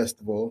Wine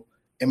Festival.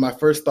 And my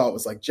first thought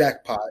was like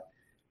jackpot.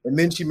 And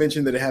then she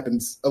mentioned that it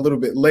happens a little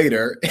bit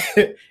later.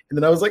 And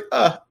then I was like,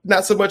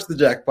 not so much the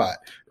jackpot,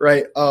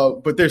 right?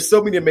 But there's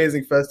so many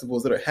amazing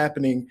festivals that are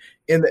happening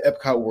in the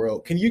EPCOT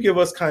world. Can you give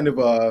us kind of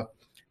a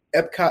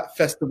EPCOT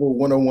Festival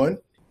 101?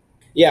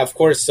 Yeah, of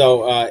course.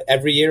 So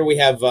every year we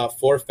have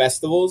 4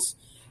 festivals.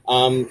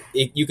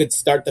 You could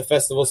start the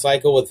festival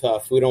cycle with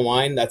Food and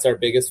Wine. That's our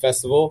biggest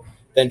festival.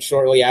 Then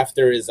shortly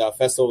after is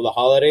Festival of the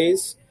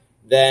Holidays.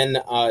 Then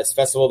it's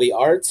Festival of the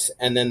Arts,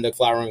 and then the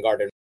Flower and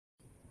Garden.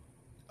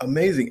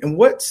 Amazing. And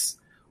what's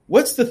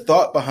the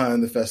thought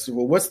behind the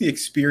festival? What's the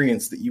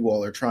experience that you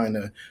all are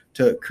trying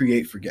to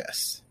create for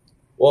guests?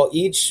 Well,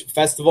 each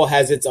festival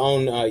has its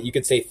own, you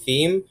could say,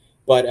 theme.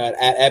 But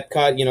at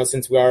EPCOT,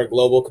 since we are a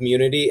global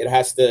community, it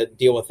has to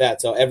deal with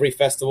that. So every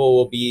festival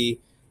will be,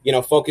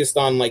 focused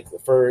on, like,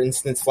 for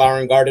instance, Flower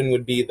and Garden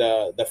would be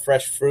the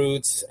fresh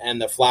fruits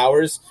and the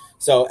flowers.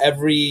 So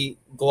every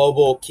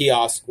global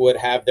kiosk would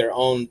have their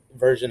own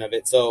version of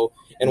it. So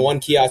in one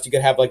kiosk you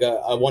could have like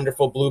a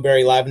wonderful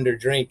blueberry lavender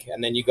drink,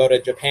 and then you go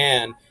to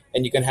Japan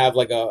and you can have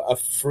like a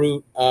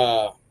fruit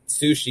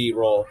sushi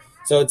roll.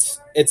 So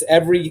it's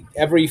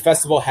every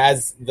festival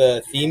has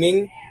the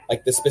theming,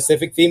 like the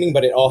specific theming,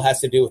 but it all has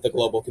to do with the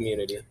global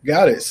community.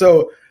 Got it.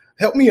 So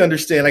help me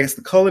understand, I guess,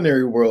 the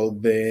culinary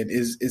world then.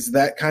 Is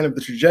that kind of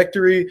the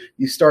trajectory?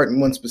 You start in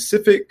one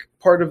specific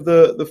part of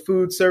the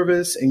food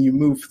service and you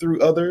move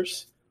through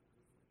others?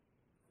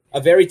 A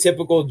very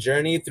typical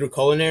journey through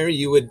culinary,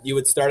 you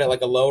would start at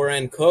like a lower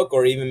end cook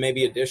or even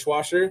maybe a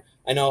dishwasher.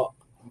 I know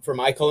for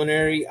my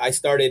culinary, I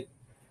started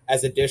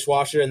as a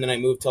dishwasher and then I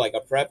moved to like a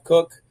prep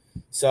cook.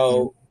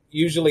 So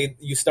usually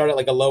you start at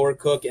like a lower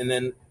cook, and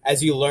then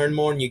as you learn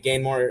more and you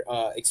gain more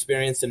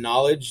experience and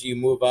knowledge, you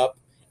move up.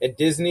 At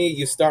Disney,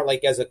 you start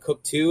like as a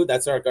cook 2.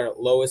 That's our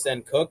lowest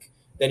end cook.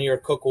 Then you're a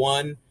cook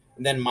 1.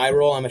 And then my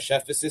role, I'm a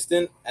chef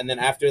assistant. And then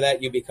after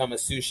that, you become a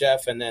sous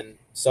chef. And then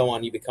so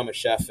on, you become a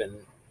chef.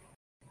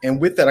 And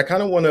with that, I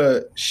kind of want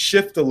to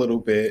shift a little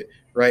bit,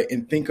 right,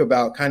 and think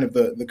about kind of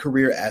the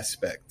career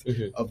aspect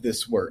of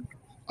this work.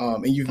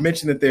 And you've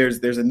mentioned that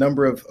there's a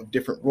number of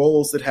different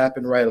roles that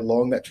happen right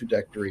along that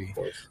trajectory.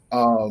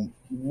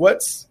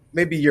 What's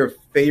maybe your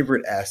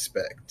favorite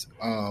aspect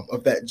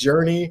of that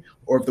journey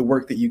or of the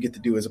work that you get to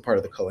do as a part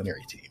of the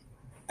culinary team?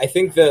 I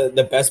think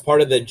the best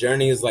part of the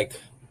journey is like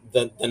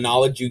the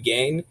knowledge you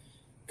gain,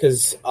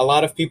 because a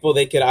lot of people,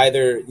 they could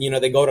either,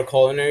 they go to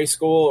culinary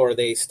school or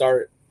they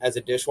start as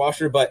a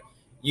dishwasher, but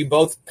you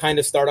both kind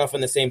of start off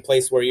in the same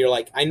place where you're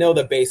like, I know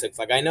the basics.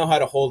 Like I know how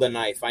to hold a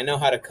knife. I know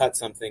how to cut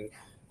something.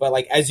 But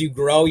like, as you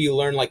grow, you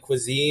learn like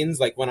cuisines.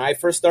 Like when I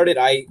first started,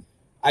 I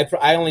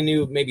only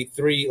knew maybe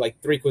three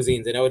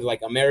cuisines. I know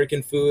like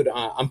American food.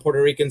 I'm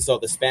Puerto Rican, so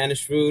the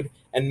Spanish food,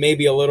 and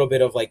maybe a little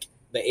bit of like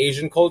the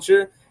Asian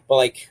culture. But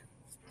like,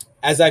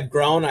 as I've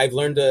grown, I've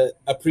learned to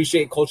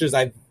appreciate cultures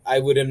I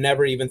would have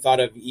never even thought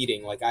of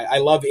eating. Like I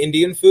love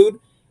Indian food,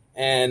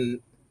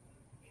 and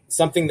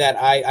something that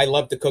I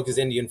love to cook is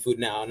Indian food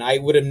now. And I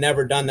would have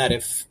never done that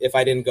if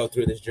I didn't go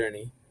through this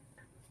journey.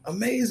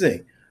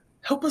 Amazing.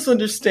 Help us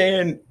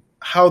understand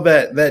how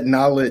that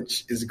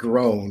knowledge is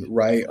grown,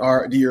 right?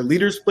 Do your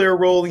leaders play a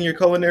role in your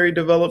culinary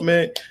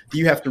development? Do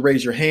you have to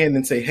raise your hand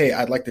and say, hey,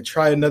 I'd like to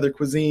try another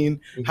cuisine?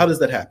 How does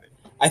that happen?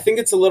 I think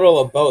it's a little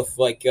of both.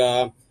 Like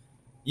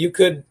you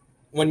could,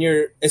 when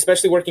you're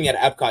especially working at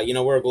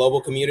EPCOT, we're a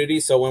global community.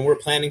 So when we're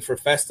planning for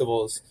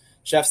festivals,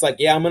 chef's like,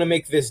 yeah, I'm going to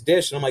make this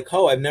dish. And I'm like,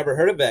 oh, I've never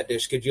heard of that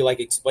dish. Could you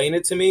like explain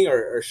it to me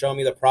or show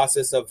me the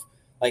process of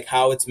like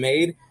how it's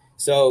made?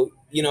 So,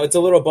 it's a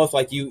little both.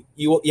 Like you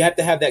have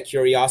to have that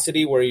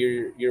curiosity where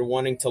you're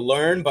wanting to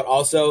learn, but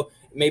also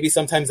maybe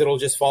sometimes it'll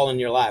just fall in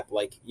your lap.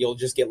 Like you'll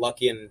just get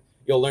lucky and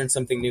you'll learn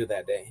something new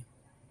that day.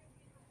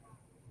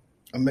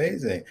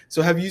 Amazing.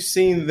 So have you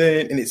seen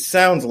then, and it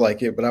sounds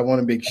like it, but I want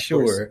to make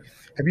sure,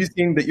 have you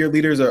seen that your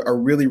leaders are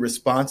really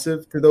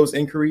responsive to those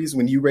inquiries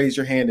when you raise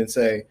your hand and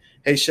say,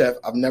 hey, chef,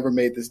 I've never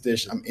made this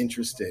dish. I'm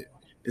interested.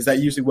 Is that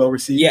usually well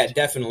received? Yeah,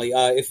 definitely.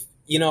 If,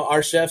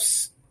 our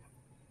chefs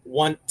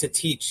want to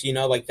teach,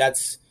 like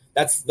that's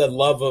the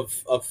love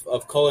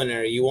of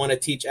culinary. You want to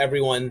teach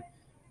everyone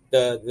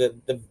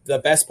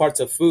the best parts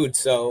of food.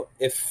 So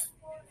if,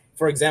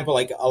 for example,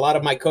 like a lot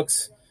of my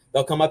cooks,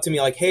 they'll come up to me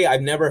like, hey,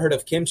 I've never heard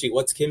of kimchi.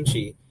 What's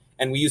kimchi?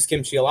 And we use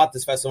kimchi a lot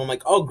this festival. I'm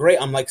like, oh,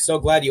 great. I'm like, so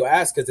glad you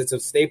asked, because it's a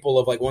staple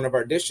of like one of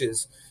our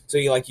dishes. So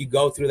you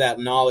go through that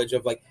knowledge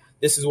of like,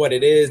 this is what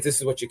it is. This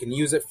is what you can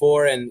use it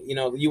for. And,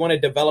 you want to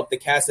develop the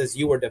cast as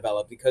you were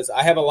developed, because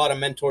I have a lot of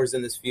mentors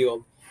in this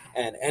field.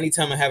 And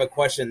anytime I have a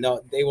question,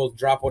 they will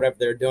drop whatever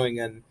they're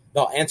doing and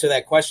they'll answer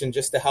that question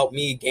just to help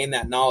me gain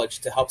that knowledge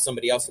to help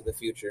somebody else in the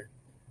future.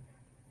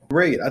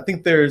 Great. I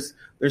think there's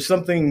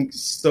something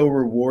so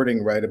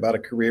rewarding, right, about a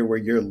career where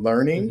you're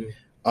learning.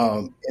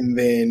 And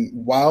then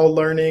while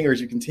learning, or as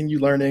you continue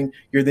learning,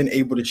 you're then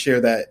able to share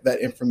that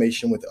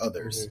information with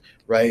others,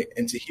 right?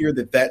 And to hear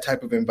that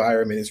type of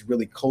environment is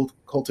really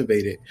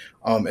cultivated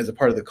as a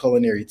part of the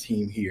culinary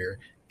team here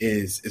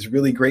is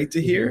really great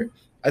to hear.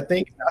 I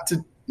think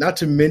not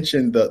to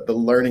mention the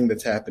learning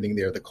that's happening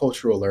there, the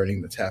cultural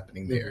learning that's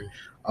happening there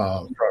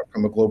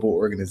from a global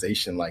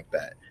organization like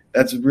that.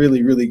 That's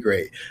really, really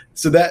great.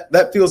 So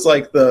that feels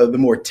like the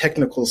more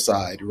technical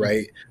side,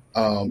 right?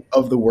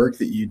 Of the work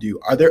that you do.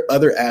 Are there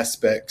other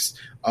aspects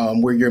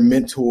where your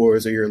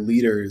mentors or your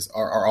leaders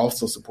are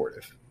also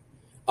supportive?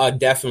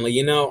 Definitely.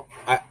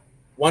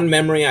 One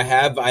memory I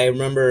have, I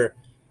remember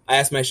I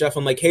asked my chef,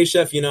 I'm like, hey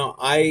chef,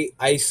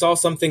 I saw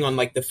something on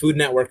like the Food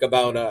Network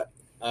about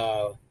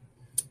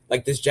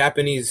like this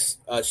Japanese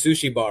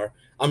sushi bar.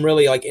 I'm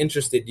really like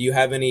interested. Do you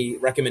have any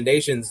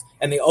recommendations?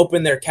 And they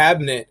opened their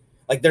cabinet.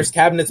 Like there's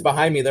cabinets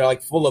behind me. They're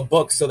like full of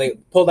books. So they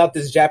pulled out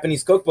this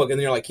Japanese cookbook and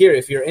they're like, here,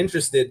 if you're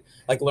interested,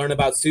 like learn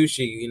about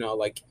sushi,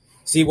 like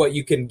see what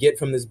you can get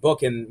from this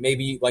book. And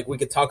maybe like we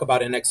could talk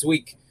about it next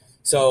week.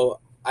 So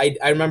I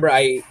remember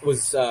I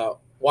was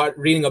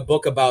reading a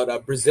book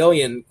about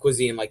Brazilian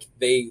cuisine. Like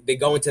they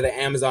go into the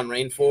Amazon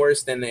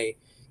rainforest and they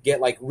get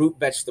like root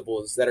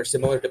vegetables that are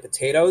similar to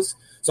potatoes.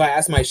 So I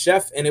asked my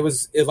chef, and it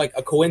was like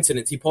a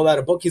coincidence. He pulled out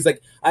a book. He's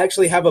like, I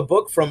actually have a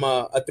book from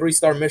a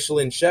 3-star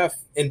Michelin chef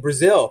in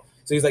Brazil.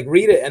 So he's like,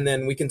 read it, and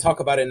then we can talk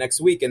about it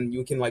next week, and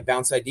you can like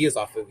bounce ideas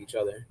off of each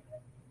other.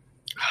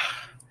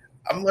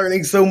 I'm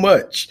learning so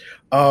much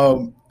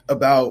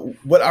about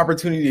what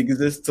opportunity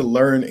exists to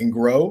learn and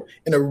grow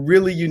in a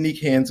really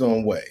unique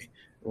hands-on way,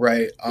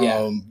 right?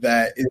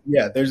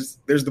 There's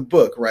the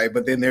book, right?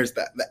 But then there's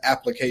the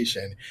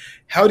application.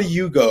 How do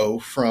you go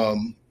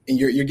from, and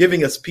you're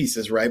giving us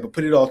pieces, right? But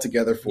put it all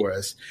together for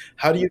us.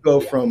 How do you go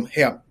from,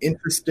 hey, I'm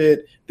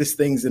interested, this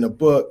thing's in a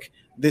book,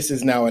 this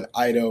is now an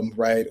item,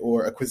 right?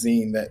 Or a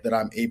cuisine that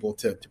I'm able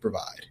to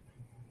provide?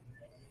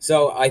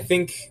 So I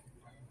think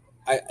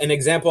an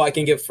example I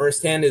can give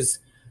firsthand is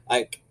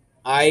like,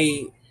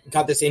 I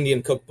got this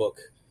Indian cookbook.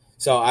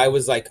 So I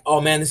was like, oh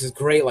man, this is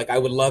great. Like, I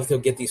would love to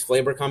get these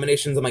flavor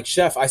combinations. I'm like,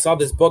 chef, I saw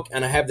this book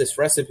and I have this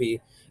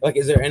recipe. Like,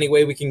 is there any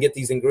way we can get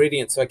these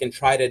ingredients so I can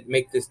try to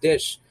make this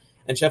dish?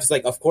 And chef's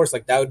like, of course,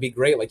 like that would be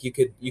great. Like you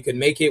could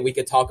make it. We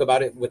could talk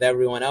about it with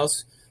everyone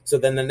else. So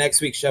then the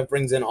next week, chef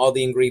brings in all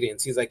the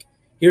ingredients. He's like,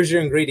 here's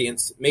your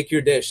ingredients, make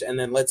your dish, and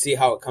then let's see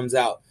how it comes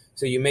out.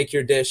 So you make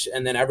your dish,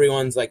 and then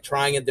everyone's like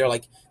trying it. They're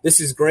like, this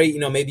is great.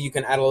 Maybe you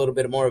can add a little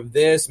bit more of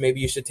this. Maybe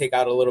you should take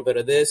out a little bit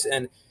of this.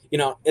 And,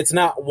 it's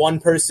not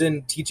one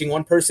person teaching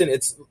one person.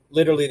 It's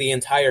literally the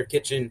entire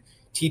kitchen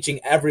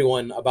teaching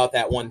everyone about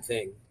that one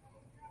thing.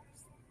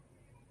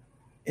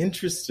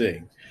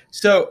 Interesting.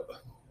 So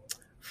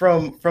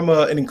from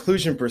an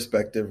inclusion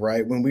perspective,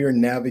 right, when we are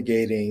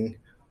navigating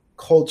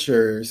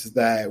cultures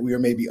that we are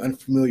maybe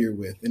unfamiliar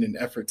with in an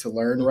effort to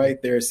learn,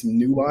 right, there's some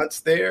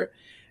nuance there.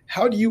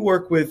 How do you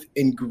work with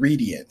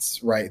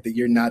ingredients, right, that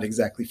you're not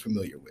exactly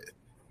familiar with?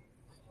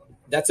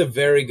 That's a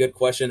very good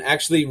question.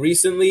 Actually,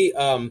 recently,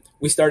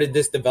 we started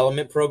this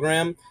development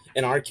program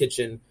in our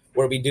kitchen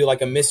where we do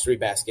like a mystery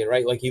basket,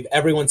 right? Like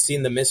everyone's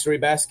seen the mystery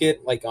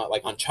basket, like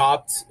on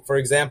Chopped, for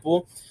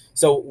example.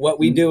 So what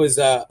we do is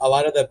a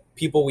lot of the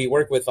people we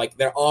work with, like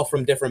they're all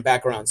from different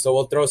backgrounds. So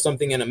we'll throw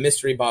something in a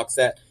mystery box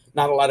that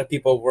not a lot of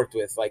people have worked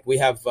with. Like we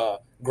have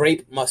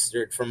grape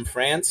mustard from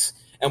France,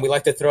 and we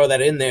like to throw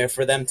that in there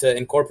for them to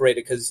incorporate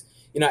it because,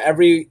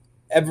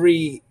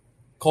 every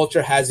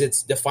culture has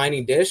its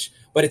defining dish,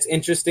 but it's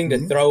interesting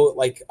to throw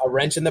like a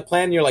wrench in the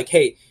plan. You're like,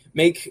 hey,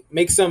 make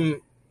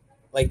some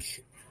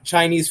like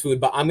Chinese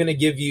food, but I'm going to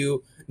give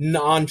you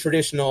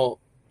non-traditional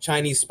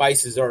Chinese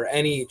spices or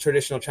any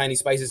traditional Chinese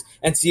spices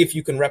and see if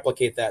you can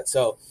replicate that.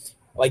 So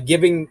like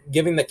giving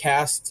the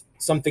cast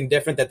something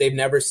different that they've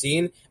never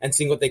seen and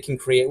seeing what they can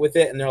create with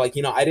it. And they're like,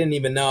 I didn't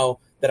even know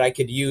that I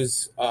could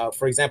use,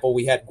 for example,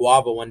 we had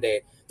guava one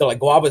day. They're like,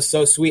 guava is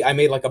so sweet. I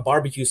made like a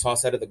barbecue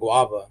sauce out of the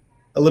guava.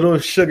 A little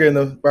sugar in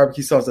the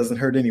barbecue sauce doesn't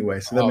hurt anyway.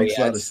 So that makes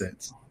a lot of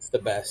sense. It's the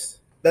best.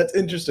 That's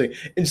interesting.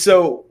 And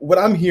so what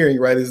I'm hearing,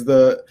 right, is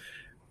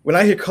when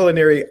I hear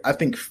culinary, I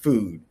think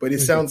food, but it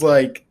sounds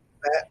like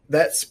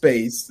that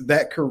space,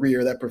 that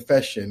career, that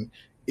profession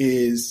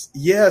is,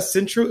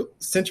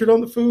 centered on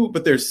the food,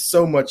 but there's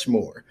so much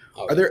more.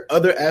 Are there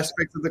other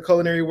aspects of the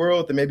culinary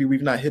world that maybe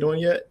we've not hit on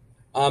yet?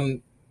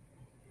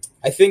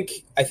 I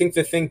think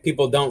the thing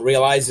people don't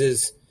realize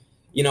is,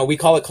 we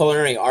call it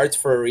culinary arts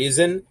for a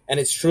reason, and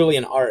it's truly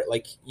an art.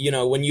 Like,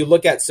 when you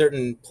look at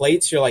certain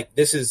plates, you're like,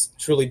 this is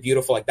truly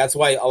beautiful. Like, that's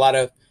why a lot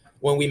of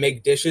when we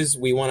make dishes,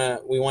 we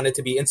want it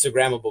to be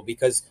Instagrammable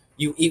because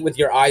you eat with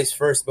your eyes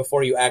first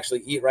before you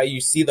actually eat, right?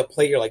 You see the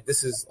plate, you're like,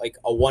 this is like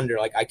a wonder.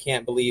 Like, I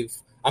can't believe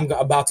I'm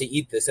about to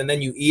eat this. And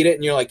then you eat it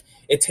and you're like,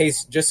 it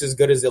tastes just as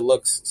good as it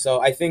looks.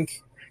 So I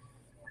think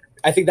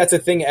that's a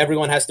thing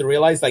everyone has to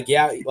realize. Like,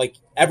 like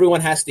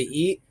everyone has to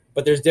eat,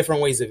 but there's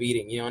different ways of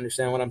eating. You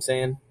understand what I'm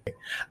saying?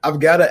 I've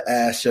got to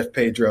ask Chef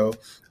Pedro,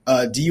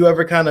 do you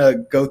ever kind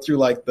of go through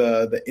like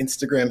the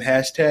Instagram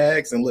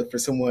hashtags and look for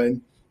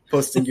someone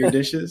posting your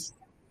dishes?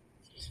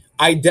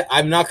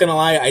 I'm not going to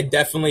lie. I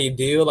definitely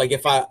do. Like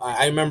if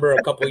I remember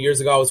a couple of years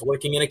ago, I was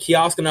working in a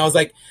kiosk and I was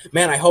like,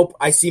 man, I hope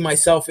I see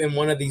myself in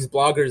one of these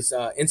bloggers'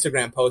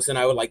 Instagram posts. And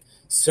I would like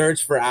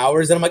search for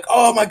hours and I'm like,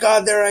 oh my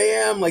God, there I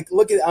am. Like,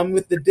 look I'm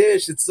with the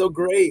dish. It's so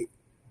great.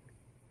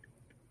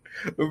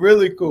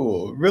 Really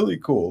cool. Really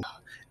cool.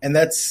 And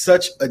that's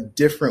such a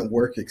different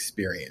work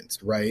experience,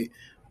 right?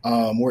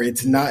 Where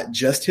it's not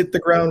just hit the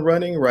ground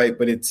running, right?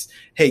 But it's,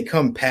 hey,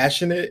 come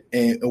passionate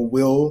and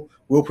we'll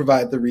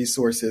provide the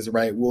resources,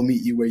 right? We'll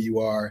meet you where you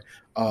are,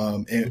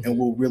 and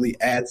we'll really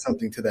add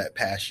something to that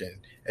passion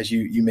as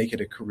you make it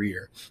a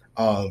career.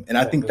 And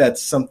I think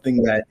that's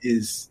something that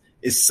is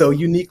so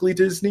uniquely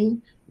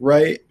Disney,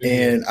 right?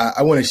 And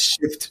I want to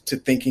shift to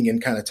thinking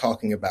and kind of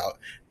talking about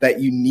that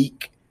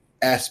unique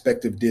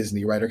aspect of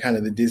Disney, right? Or kind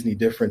of the Disney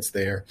difference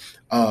there.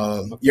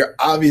 You're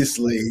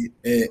obviously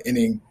an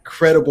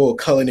incredible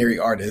culinary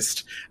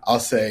artist, I'll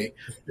say.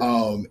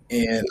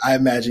 And I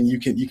imagine you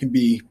can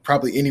be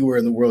probably anywhere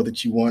in the world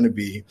that you want to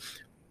be.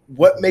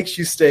 What makes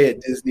you stay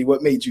at Disney?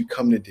 What made you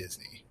come to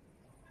Disney?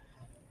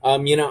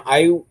 When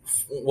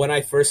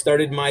I first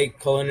started my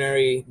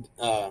culinary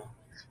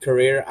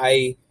career,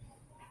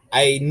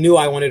 I knew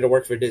I wanted to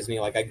work for Disney.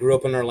 Like, I grew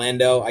up in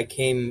Orlando. I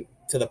came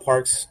to the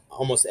parks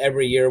almost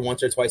every year,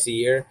 once or twice a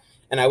year.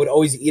 And I would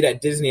always eat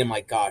at Disney. I'm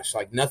like, gosh,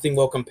 like nothing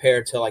will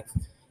compare to like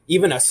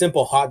even a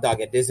simple hot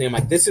dog at Disney. I'm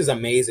like, this is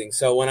amazing.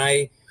 So when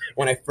I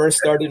first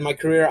started my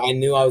career, I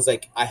knew I was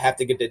like, I have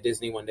to get to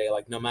Disney one day,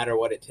 like no matter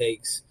what it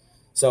takes.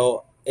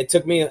 So it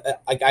took me,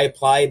 like I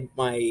applied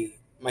my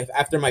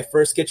after my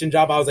first kitchen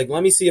job, I was like,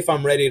 let me see if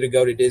I'm ready to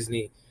go to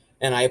Disney.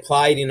 And I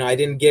applied, I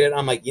didn't get it.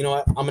 I'm like, you know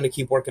what? I'm going to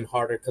keep working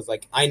harder because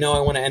like I know I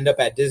want to end up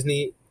at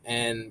Disney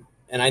and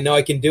I know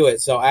I can do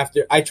it. So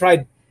after I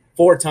tried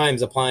 4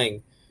 times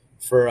applying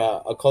for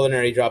a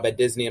culinary job at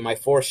Disney, and my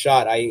 4th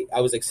shot, I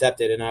was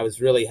accepted, and I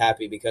was really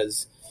happy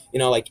because,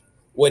 like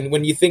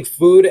when you think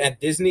food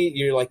at Disney,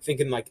 you're like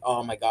thinking like,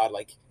 oh my God,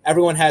 like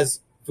everyone has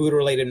food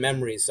related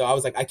memories. So I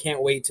was like, I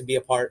can't wait to be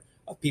a part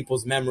of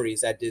people's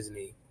memories at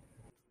Disney.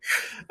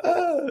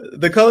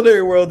 The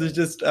culinary world is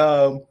just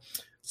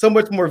so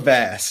much more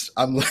vast,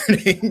 I'm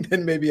learning,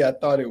 than maybe I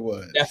thought it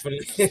was.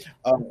 Definitely.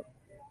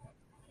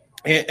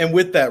 And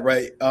with that,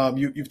 right,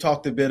 you've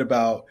talked a bit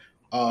about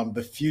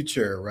the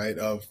future, right,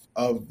 of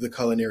the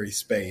culinary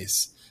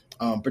space,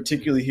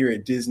 particularly here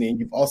at Disney. And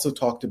you've also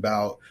talked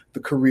about the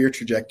career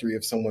trajectory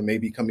of someone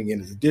maybe coming in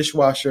as a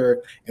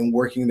dishwasher and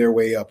working their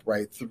way up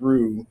right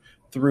through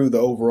the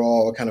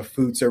overall kind of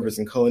food service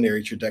and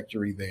culinary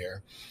trajectory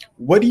there.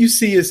 What do you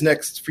see as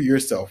next for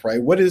yourself,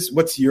 right?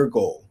 What's your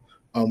goal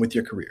with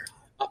your career?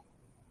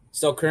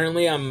 So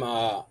currently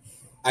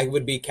I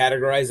would be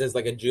categorized as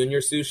like a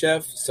junior sous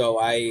chef. So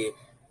I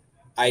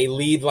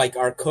lead like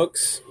our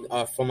cooks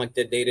from like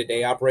the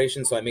day-to-day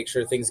operation. So I make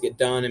sure things get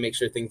done and make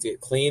sure things get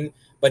clean.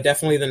 But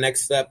definitely the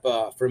next step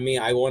for me,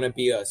 I want to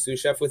be a sous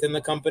chef within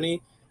the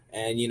company.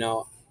 And,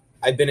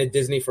 I've been at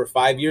Disney for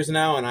 5 years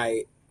now, and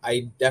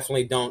I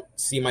definitely don't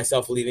see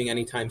myself leaving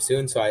anytime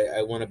soon. So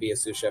I want to be a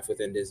sous chef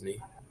within Disney.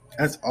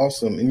 That's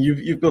awesome. And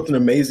you've built an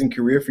amazing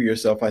career for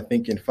yourself, I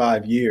think, in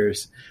 5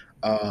 years,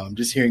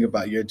 just hearing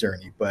about your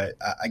journey. But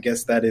I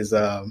guess that's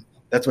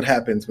what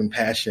happens when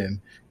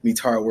passion meets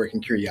hard work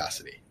and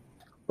curiosity.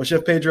 Well,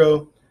 Chef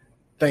Pedro,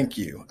 thank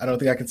you. I don't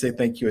think I can say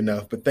thank you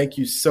enough, but thank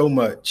you so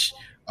much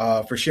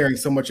for sharing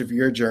so much of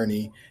your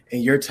journey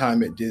and your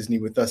time at Disney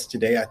with us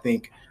today.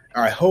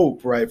 I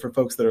hope, right, for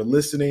folks that are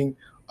listening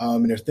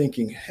and they're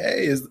thinking,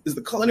 hey, is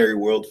the culinary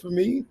world for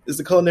me? Is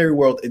the culinary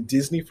world at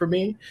Disney for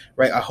me?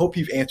 Right? I hope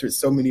you've answered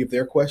so many of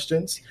their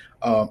questions.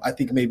 I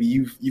think maybe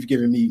you've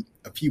given me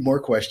a few more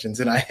questions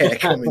than I had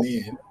coming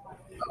in.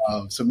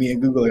 So me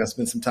and Google are going to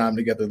spend some time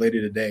together later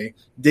today,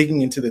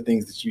 digging into the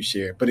things that you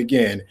shared. But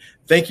again,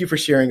 thank you for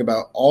sharing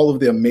about all of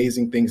the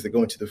amazing things that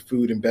go into the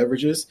food and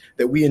beverages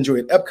that we enjoy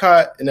at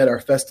EPCOT and at our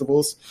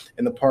festivals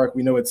in the park.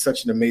 We know it's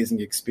such an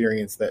amazing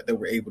experience that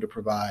we're able to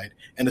provide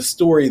and a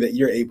story that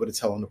you're able to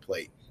tell on the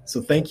plate.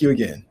 So thank you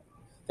again.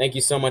 Thank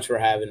you so much for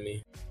having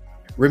me.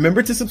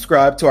 Remember to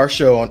subscribe to our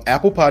show on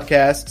Apple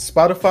Podcasts,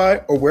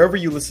 Spotify, or wherever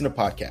you listen to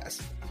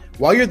podcasts.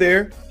 While you're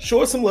there,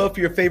 show us some love for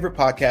your favorite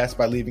podcast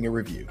by leaving a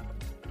review.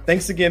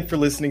 Thanks again for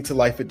listening to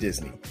Life at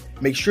Disney.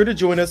 Make sure to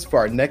join us for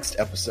our next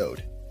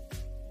episode.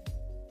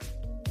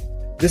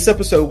 This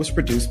episode was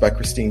produced by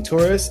Christine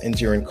Torres and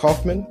Jaron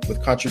Kaufman,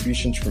 with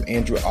contributions from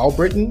Andrew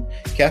Albritton,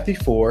 Kathy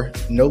Four,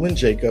 Nolan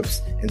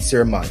Jacobs, and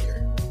Sarah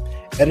Monier.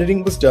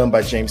 Editing was done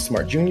by James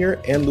Smart Jr.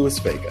 and Louis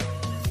Vega.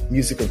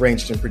 Music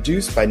arranged and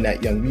produced by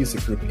Nat Young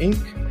Music Group,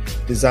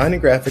 Inc. Design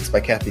and graphics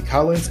by Kathy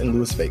Collins and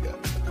Louis Vega.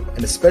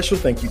 And a special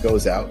thank you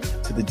goes out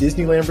to the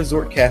Disneyland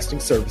Resort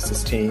Casting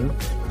Services team,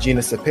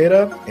 Gina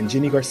Cepeda and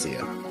Jenny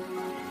Garcia.